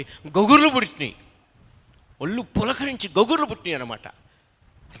మీరేమనుకోండి గగుర్లు పుట్టినాయి, ఒళ్ళు పులకరించి గగుర్లు పుట్టినాయి అన్నమాట.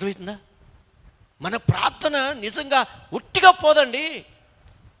 అర్థమవుతుందా? మన ప్రార్థన నిజంగా ఒట్టిగా పోదండి.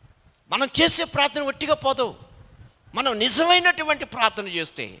 మనం చేసే ప్రార్థన ఒట్టిగా పోదు, మనం నిజమైనటువంటి ప్రార్థన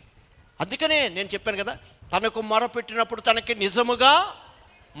చేస్తే. అందుకనే నేను చెప్పాను కదా, తనకు మొరపెట్టినప్పుడు, తనకి నిజముగా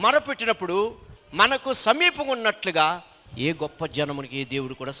మొరపెట్టినప్పుడు మనకు సమీపంగా ఉన్నట్లుగా ఏ గొప్ప జనమునికి ఏ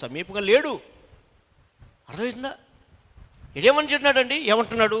దేవుడు కూడా సమీపంగా లేడు. అర్థమవుతుందా? ఏమంటున్నాడండి?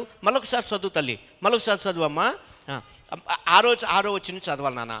 ఏమంటున్నాడు? మళ్ళొకసారి చదువు తల్లి, మళ్ళొకసారి చదువు అమ్మా. ఆరో వచనం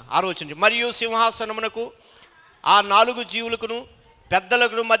చదవాలి నాన్న. 6వ వచనం. మరియు సింహాసనమునకు ఆ 4 జీవులకును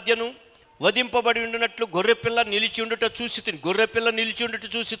పెద్దలకు మధ్యను వధింపబడి ఉండినట్లు గొర్రెపిల్ల నిలిచి ఉండుట చూసి తిని. గొర్రెపిల్ల నిలిచి ఉండుట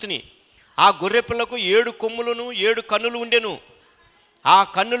చూసి తిని. ఆ గొర్రెపిల్లకు 7 కొమ్ములను 7 కన్నులు ఉండెను. ఆ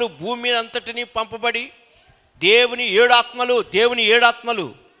కన్నులు భూమి మీద అంతటినీ పంపబడి దేవుని 7 ఆత్మలు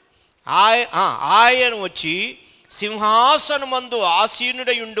ఆయన వచ్చి సింహాసనమందు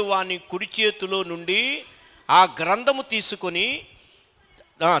ఆసీనుడై ఉండు వాని కుడి చేతిలో నుండి ఆ గ్రంథము తీసుకొని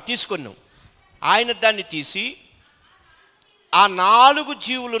ఆయన దాన్ని తీసి ఆ 4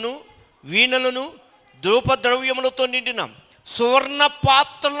 జీవులను వీణలను ధూపద్రవ్యములతో నిండిన సువర్ణ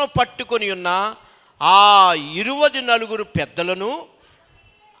పాత్రలను పట్టుకొని ఉన్న ఆ 24 పెద్దలను,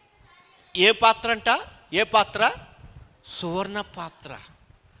 ఏ పాత్ర అంట? ఏ పాత్ర? సువర్ణ పాత్ర.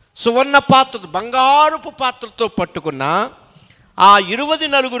 సువర్ణ పాత్ర, బంగారుపు పాత్రతో పట్టుకున్న ఆ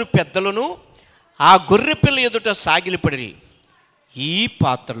 24 పెద్దలను ఆ గొర్రెపిల్ల ఎదుట సాగిలిపడి, ఈ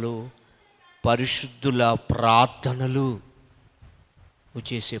పాత్రలు పరిశుద్ధుల ప్రార్థనలు. నువ్వు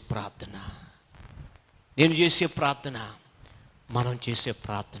చేసే ప్రార్థన, నేను చేసే ప్రార్థన, మనం చేసే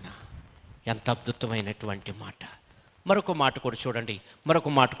ప్రార్థన ఎంత అద్భుతమైనటువంటి మాట. మరొక మాట కూడా చూడండి, మరొక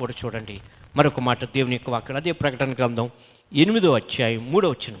మాట దేవుని యొక్క వాక్యం. అదే ప్రకటన గ్రంథం 8వ అధ్యాయం 3వ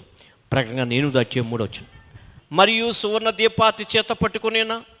వచనం. ప్రకటన గ్రంథం 8వ అధ్యాయం 3వ వచనం. మరియు సువర్ణ దీపాతి చేత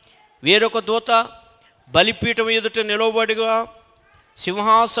పట్టుకునేనా వేరొక దూత బలిపీఠం ఎదుట నిలవబడిగా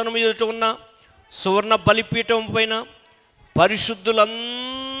సింహాసనం ఎదుట ఉన్న సువర్ణ బలిపీఠం పైన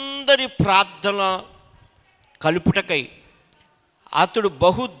పరిశుద్ధులందరి ప్రార్థన కలుపుటకై అతడు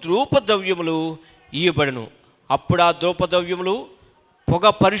బహు ధూపద్రవ్యములు ఇయ్యబడెను. అప్పుడు ఆ ధూపద్రవ్యములు పొగ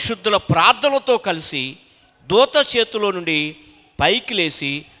పరిశుద్ధుల ప్రార్థనలతో కలిసి దూత చేతిలో నుండి పైకి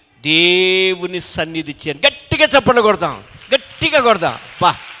లేచి దేవుని సన్నిధి చేరి. గట్టిగా చప్పట్లు కొడతాం, గట్టిగా కొడదాం.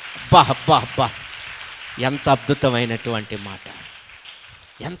 బా బా బా బా, ఎంత అద్భుతమైనటువంటి మాట,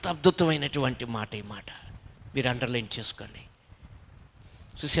 ఎంత అద్భుతమైనటువంటి మాట. ఈ మాట మీరు అండర్లైన్ చేసుకోండి.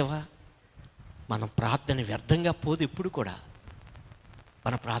 చూసావా, మన ప్రార్థన వ్యర్థంగా పోదు. ఎప్పుడు కూడా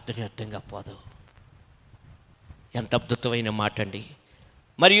మన ప్రార్థన వ్యర్థంగా పోదు. ఎంత అద్భుతమైన మాట అండి.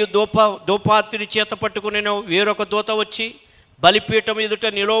 మరియు దూపార్తిని చేత పట్టుకుని వేరొక దూత వచ్చి బలిపీఠం ఎదుట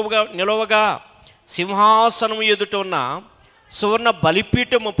నిలవగా సింహాసనం ఎదుట ఉన్న సువర్ణ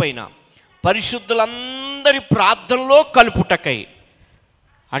బలిపీఠము పైన పరిశుద్ధులందరి ప్రార్థనలో కలుపుటకై,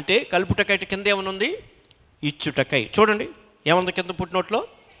 అంటే కలుపుటకై కింద ఏమనుంది? ఇచ్చుటకై. చూడండి ఏముంది కింద పుట్టినట్లో?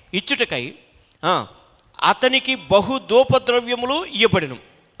 ఇచ్చుటకై అతనికి బహు ధూపద్రవ్యములు ఇయ్యబడెను.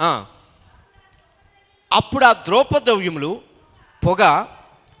 అప్పుడు ఆ ధూపద్రవ్యములు పొగ,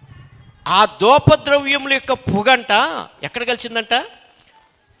 ఆ ధూపద్రవ్యముల యొక్క పొగంట ఎక్కడ కలిసిందంట?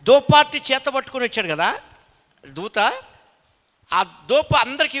 ధూపార్తి చేత పట్టుకొని వచ్చాడు కదా దూత. ఆ ధూప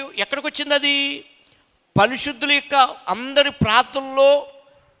అందరికీ ఎక్కడికి వచ్చింది? అది పరిశుద్ధుల యొక్క అందరి ప్రార్థనలో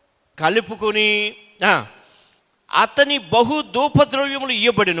కలుపుకొని అతని బహు ధూపద్రవ్యములు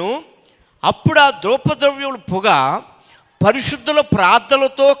ఇయ్యబడెను. అప్పుడు ఆ ధూపద్రవ్యముల పొగ పరిశుద్ధుల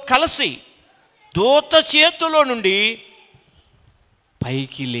ప్రార్థనలతో కలిసి దూత చేతిలో నుండి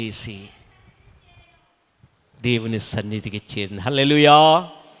పైకి లేచి దేవుని సన్నిధికి చేరింది. హల్లెలూయా,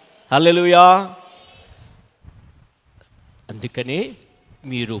 హల్లెలూయా. అందుకని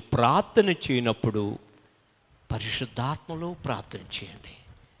మీరు ప్రార్థన చేయనప్పుడు పరిశుద్ధాత్మలో ప్రార్థన చేయండి,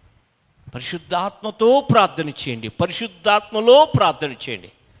 పరిశుద్ధాత్మతో ప్రార్థన చేయండి, పరిశుద్ధాత్మలో ప్రార్థన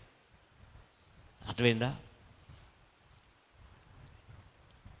చేయండి. అర్థమైందా?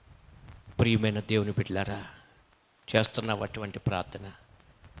 ప్రియమైన దేవుని బిడ్డలారా, చేస్తున్నావు అటువంటి ప్రార్థన.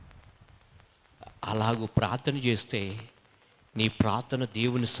 అలాగూ ప్రార్థన చేస్తే నీ ప్రార్థన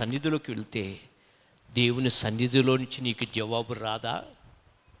దేవుని సన్నిధిలోకి వెళ్తే దేవుని సన్నిధిలో నుంచి నీకు జవాబు రాదా?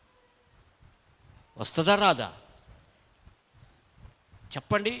 వస్తుందా రాదా?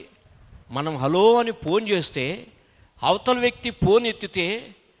 చెప్పండి. మనం హలో అని ఫోన్ చేస్తే అవతల వ్యక్తి ఫోన్ ఎత్తితే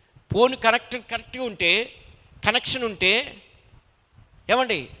ఫోన్ కరెక్ట్గా ఉంటే, కనెక్షన్ ఉంటే,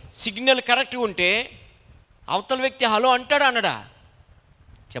 ఏమండి సిగ్నల్ కరెక్ట్గా ఉంటే అవతల వ్యక్తి హలో అంటాడా అనడా?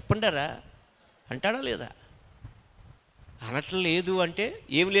 చెప్పండారా, అంటాడా లేదా? అనట్లేదు అంటే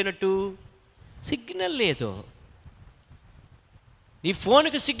ఏం లేనట్టు? సిగ్నల్ లేదు. నీ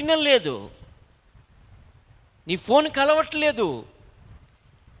ఫోన్కి సిగ్నల్ లేదు, నీ ఫోన్ కలవట్లేదు,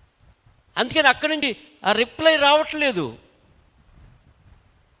 అందుకని అక్కడి నుండి ఆ రిప్లై రావట్లేదు.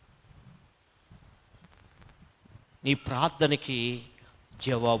 నీ ప్రార్థనకి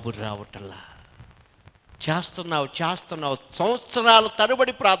జవాబు రావటల్లా. చేస్తున్నావు సంవత్సరాల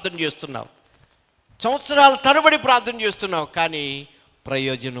తరబడి ప్రార్థన చేస్తున్నావు, కానీ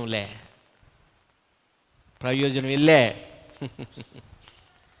ప్రయోజనం ఇల్లే.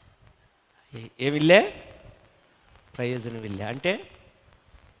 ఏమిల్లే? ప్రయోజనం ఇల్లే అంటే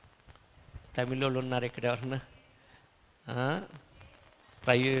తమిళ వాళ్ళు ఉన్నారు ఇక్కడ ఎవరన్నా?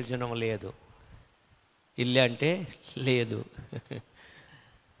 ప్రయోజనం లేదు, ఇల్లే అంటే లేదు.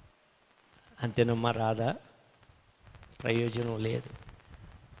 అంతేనమ్మా, రాదా? ప్రయోజనం లేదు.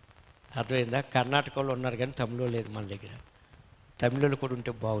 అర్థమైందా? కర్ణాటకలో ఉన్నారు కానీ తమిళ లేదు మన దగ్గర. తమిళోళ్ళు కూడా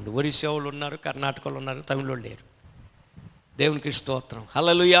ఉంటే బాగుండు. ఒరిస్సా వాళ్ళు ఉన్నారు, కర్ణాటకలో ఉన్నారు, తమిళోళ్ళు లేరు. దేవునికి స్తోత్రం,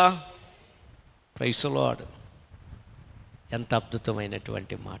 హల్లెలూయా, ప్రైజ్ ది లార్డ్. ఎంత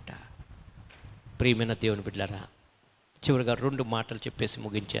అద్భుతమైనటువంటి మాట. ప్రియమైన దేవుని బిడ్డలారా, చివరిగా 2 మాటలు చెప్పేసి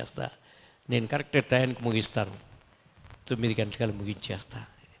ముగించేస్తా. నేను కరెక్ట్ టైంకి ముగిస్తాను, 9 గంటలకల్లా ముగించేస్తా.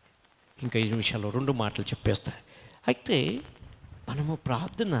 ఇంకా 5 నిమిషాల్లో 2 మాటలు చెప్పేస్తా. అయితే మనము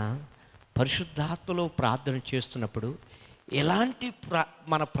పరిశుద్ధాత్మలో ప్రార్థన చేస్తున్నప్పుడు ఎలాంటి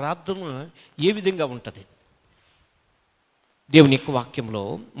మన ప్రార్థన ఏ విధంగా ఉంటుంది? దేవుని యొక్క వాక్యంలో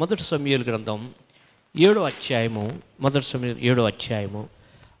 1 సమూయేలు గ్రంథం 7వ అధ్యాయము, 1 సమూయేలు 7వ అధ్యాయము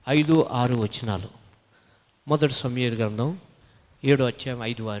 5, 6 వచనాలు. 1 సమూయేలు గ్రంథం 7వ అధ్యాయం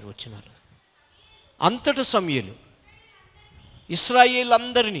 5, 6 వచనాలు. అంతట సమూయేలు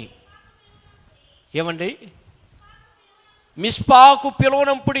ఇశ్రాయేలందరినీ ఏమండి మిస్పాకు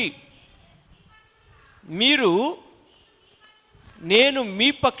పిలువనంపుడి, నేను మీ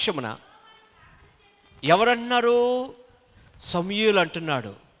పక్షమున. ఎవరన్నారు? సమూయేలు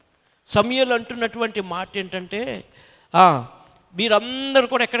అంటున్నాడు. సమూయేలు అంటున్నటువంటి మాట ఏంటంటే, మీరందరూ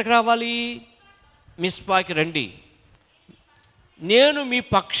కూడా ఎక్కడికి రావాలి? మిస్పాకి రండి, నేను మీ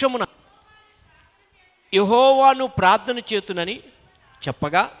పక్షమున యెహోవాను ప్రార్థన చేతునని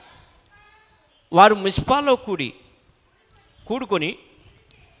చెప్పగా, వారు మిస్పాలో కూడుకొని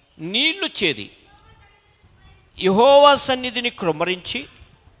నీళ్లు చేది యెహోవా సన్నిధిని కృమ్మరించి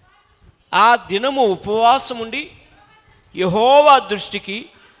ఆ దినము ఉపవాసముండి యెహోవా దృష్టికి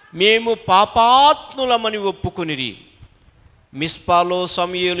మేము పాపాత్ములమని ఒప్పుకొనిరి. మిస్పాలో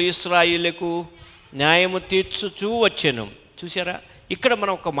సమూయేలు ఇశ్రాయేలుకు న్యాయము తీర్చుచూ వచ్చెను. చూసారా? ఇక్కడ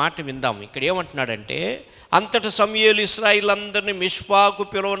మనం ఒక మాట విందాం. ఇక్కడ ఏమంటున్నాడంటే, అంతట సమూయేలు ఇశ్రాయేలందరినీ మిస్పాకు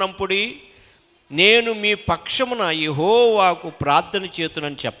పిలువనంపుడి, నేను మీ పక్షమున యెహోవాకు ప్రార్థన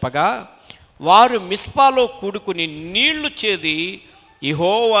చేతునని చెప్పగా, వారు మిస్పాలో కూడుకుని నీళ్లు చేది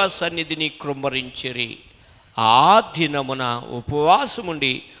యెహోవా సన్నిధిని కృమ్మరించిరి. ఆ దినమున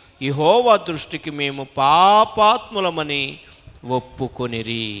ఉపవాసముండి యెహోవా దృష్టికి మేము పాపాత్ములమని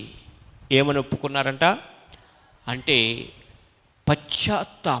ఒప్పుకొనిరి. ఏమని ఒప్పుకున్నారంట అంటే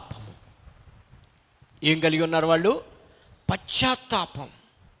పశ్చాత్తాపము. ఏం కలిగి ఉన్నారు వాళ్ళు? పశ్చాత్తాపం.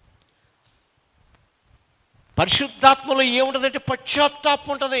 పరిశుద్ధాత్మలో ఏముంటుందంటే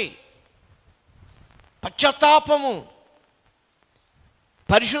పశ్చాత్తాపం ఉంటుంది. పశ్చాత్తాపము.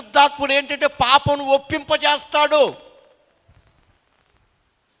 పరిశుద్ధాత్ముడు ఏంటంటే పాపను ఒప్పింపజేస్తాడు.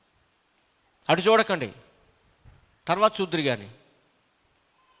 అటు చూడకండి, తర్వాత చూద్దరు కానీ.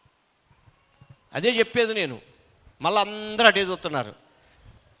 అదే చెప్పేది నేను. మళ్ళీ అందరూ అటే చూస్తున్నారు.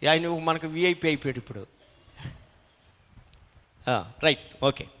 ఆయన మనకు విఐపి అయిపోయాడు ఇప్పుడు. రైట్,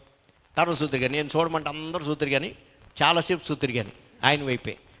 ఓకే, తర్వాత చూద్దరు కానీ. నేను చూడమంటే అందరూ చూద్దరు కానీ, చాలాసేపు చూద్దరు కానీ ఆయన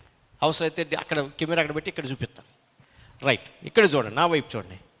వైపే. అవసరమైతే అక్కడ కెమెరా అక్కడ పెట్టి ఇక్కడ చూపిస్తాను. రైట్, ఇక్కడ చూడండి, నా వైపు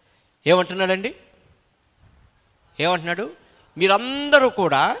చూడండి. ఏమంటున్నాడండి? ఏమంటున్నాడు? మీరందరూ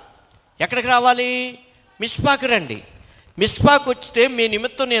కూడా ఎక్కడికి రావాలి? మిస్పాకు రండి. మిస్పాకు వచ్చితే మీ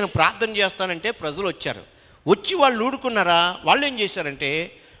నిమిత్తం నేను ప్రార్థన చేస్తానంటే ప్రజలు వచ్చారు. వచ్చి వాళ్ళు ఊడుకున్నారా? వాళ్ళు ఏం చేశారంటే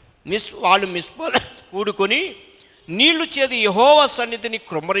వాళ్ళు మిస్పాలు ఊడుకొని నీళ్లు చేది యెహోవా సన్నిధిని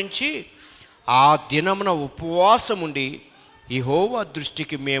కృమ్మరించి ఆ దినమున ఉపవాసముండి యెహోవా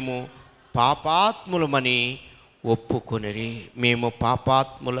దృష్టికి మేము పాపాత్ములమని ఒప్పుకొనిరి. మేము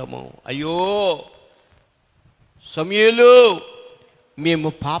పాపాత్ములము. అయ్యో సమూయేలు, మేము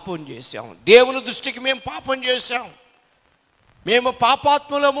పాపం చేశాం, దేవుని దృష్టికి మేము పాపం చేశాం, మేము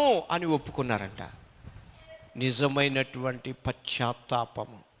పాపాత్ములము అని ఒప్పుకున్నారంట. నిజమైనటువంటి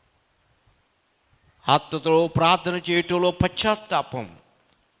పశ్చాత్తాపము. ఆత్మతో ప్రార్థన చేయటంలో పశ్చాత్తాపం,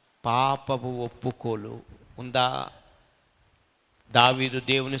 పాపము ఒప్పుకోలు ఉందా? దావీదు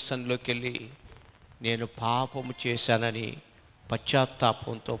దేవుని సన్నిధిలోకి వెళ్ళి నేను పాపము చేశానని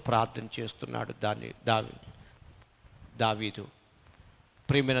పశ్చాత్తాపంతో ప్రార్థన చేస్తున్నాడు. దావీదు.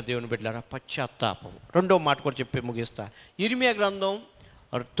 ప్రియమైన దేవుని బిడ్డలారా, పశ్చాత్తాపం. రెండో మాట కూడా చెప్పి ముగిస్తా. ఇర్మియా గ్రంథం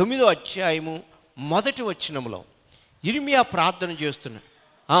 9వ అధ్యాయము 1వ వచనంలో ఇర్మియా ప్రార్థన చేస్తున్నా,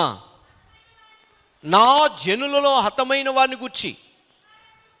 నా జనులలో హతమైన వారిని గూర్చి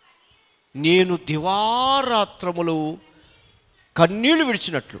నేను దివారాత్రములు కన్నీళ్లు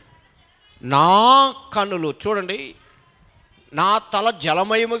విడిచినట్లు నా కన్నులు, చూడండి, నా తల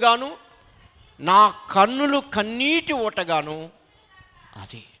జలమయముగాను నా కన్నులు కన్నీటి ఊటగాను.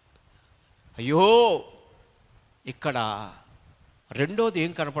 అది అయ్యో, ఇక్కడ రెండోది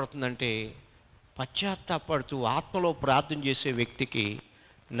ఏం కనపడుతుందంటే, పశ్చాత్తాపడుతూ ఆత్మలో ప్రార్థన చేసే వ్యక్తికి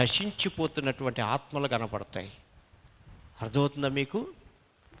నశించిపోతున్నటువంటి ఆత్మలు కనపడతాయి. అర్థమవుతుందా మీకు?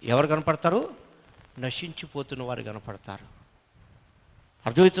 ఎవరు కనపడతారు? నశించిపోతున్న వారు కనపడతారు.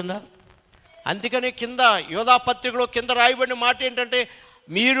 అర్థమవుతుందా? అందుకనే కింద యోధా పత్రికలో కింద రాయబడిన మాట ఏంటంటే,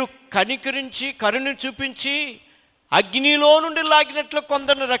 మీరు కనికరించి కరుణ చూపించి అగ్నిలో నుండి లాగినట్లు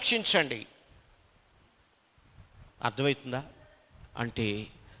కొందరిని రక్షించండి. అర్థమవుతుందా? అంటే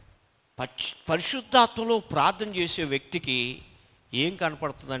పరిశుద్ధాత్మలో ప్రార్థన చేసే వ్యక్తికి ఏం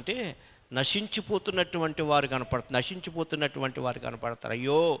కనపడుతుందంటే, నశించిపోతున్నటువంటి వారు కనపడతారు.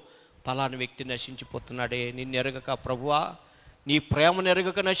 అయ్యో, పలానా వ్యక్తి నశించిపోతున్నాడే, నిన్ను ఎరగక ప్రభువా, నీ ప్రేమను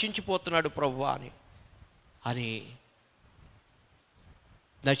ఎరగక నశించిపోతున్నాడు ప్రభువా అని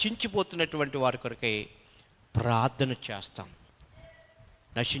నశించిపోతున్నటువంటి వారి కొరకై ప్రార్థన చేస్తాం.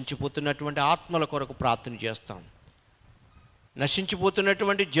 నశించిపోతున్నటువంటి ఆత్మల కొరకు ప్రార్థన చేస్తాం.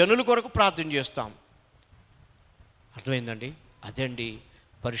 నశించిపోతున్నటువంటి జనుల కొరకు ప్రార్థన చేస్తాం. అర్థమైందండి? అదండి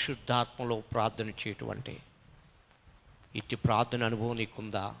పరిశుద్ధాత్మలో ప్రార్థన చేయటం అంటే. ఇట్టి ప్రార్థన అనుభవం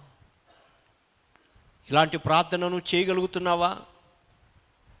నీకుందా? ఇలాంటి ప్రార్థనను చేయగలుగుతున్నావా?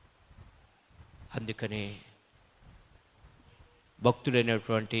 అందుకనే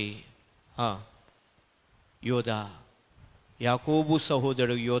భక్తుడైనటువంటి యోధా, యాకోబు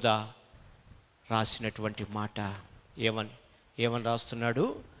సహోదరుడు యోధా రాసినటువంటి మాట ఏమని రాస్తున్నాడు?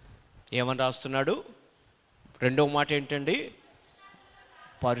 రెండవ మాట ఏంటండి?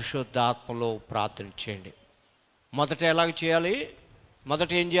 పరిశుద్ధాత్మలో ప్రార్థన చేయండి. మొదట ఎలాగ చేయాలి?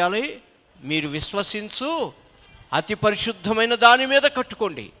 మొదట ఏం చేయాలి? మీరు విశ్వసించు అతి పరిశుద్ధమైన దాని మీద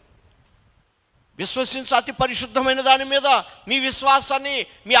కట్టుకోండి. విశ్వసించు అతి పరిశుద్ధమైన దాని మీద మీ విశ్వాసాన్ని,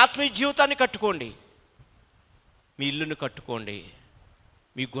 మీ ఆత్మీయ జీవితాన్ని కట్టుకోండి. మీ ఇల్లుని కట్టుకోండి,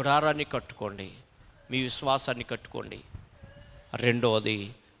 మీ గుడారాన్ని కట్టుకోండి, మీ విశ్వాసాన్ని కట్టుకోండి. రెండవది,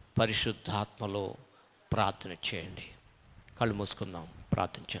 పరిశుద్ధాత్మలో ప్రార్థన చేయండి. కళ్ళు మూసుకుందాం,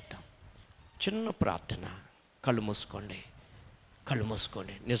 ప్రార్థన చేద్దాం. చిన్న ప్రార్థన. కళ్ళు మూసుకోండి.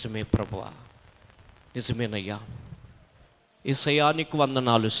 నిజమే ప్రభువా, నిజమేనయ్యా, యేసయ్యా నీకు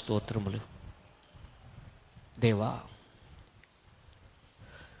వందనాలు, స్తోత్రములు. దేవా,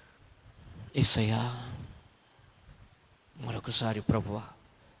 యేసయ్యా, మరొకసారి ప్రభువా,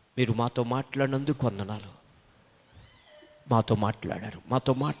 మీరు మాతో మాట్లాడినందుకు వందనాలు. నాతోనే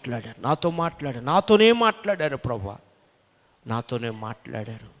మాట్లాడారు ప్రభువా, నాతోనే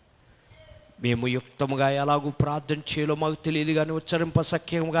మాట్లాడారు. మేము యుక్తముగా ఎలాగూ ప్రార్థన చేయాలో మాకు తెలియదు కానీ, ఉచ్చరింప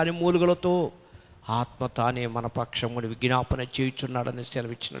సఖ్యం కానీ మూలుగులతో ఆత్మ తానే మన పక్షముని విజ్ఞాపన చేయుచున్నాడని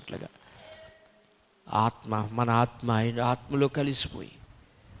సెలవిచ్చినట్లుగా మన ఆత్మ ఆయన ఆత్మలో కలిసిపోయి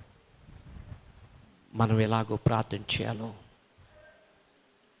మనం ఎలాగో ప్రార్థన చేయాలో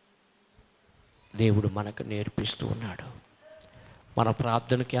దేవుడు మనకు నేర్పిస్తూ ఉన్నాడు. మన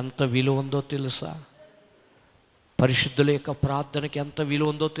ప్రార్థనకి ఎంత విలువ ఉందో తెలుసా? పరిశుద్ధుల యొక్క ప్రార్థనకి ఎంత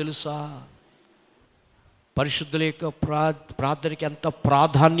విలువ ఉందో తెలుసా? పరిశుద్ధుల యొక్క ప్రార్థనకి ఎంత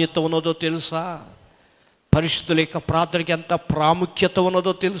ప్రాధాన్యత ఉన్నదో తెలుసా? పరిశుద్ధుల యొక్క ప్రార్థనకి ఎంత ప్రాముఖ్యత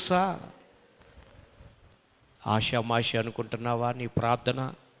ఉన్నదో తెలుసా? ఆశామాష అనుకుంటున్నావా? నీ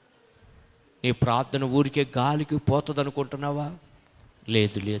ప్రార్థన ఊరికే గాలికి పోతుంది అనుకుంటున్నావా?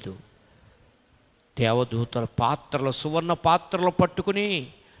 లేదు. దేవదూతల పాత్రలు, సువర్ణ పాత్రలు పట్టుకుని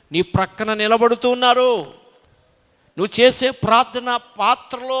నీ ప్రక్కన నిలబడుతూ ఉన్నారు. నువ్వు చేసే ప్రార్థన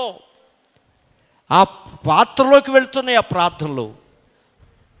పాత్రలో, ఆ పాత్రలోకి వెళ్తున్నాయి ఆ ప్రార్థనలు.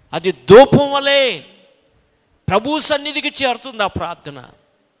 అది ధూపం వలె ప్రభు సన్నిధికి చేరుతుంది ఆ ప్రార్థన.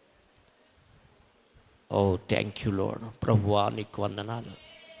 ఓ థ్యాంక్ యూ లార్డ్. ప్రభువా నీకు వందనాలు.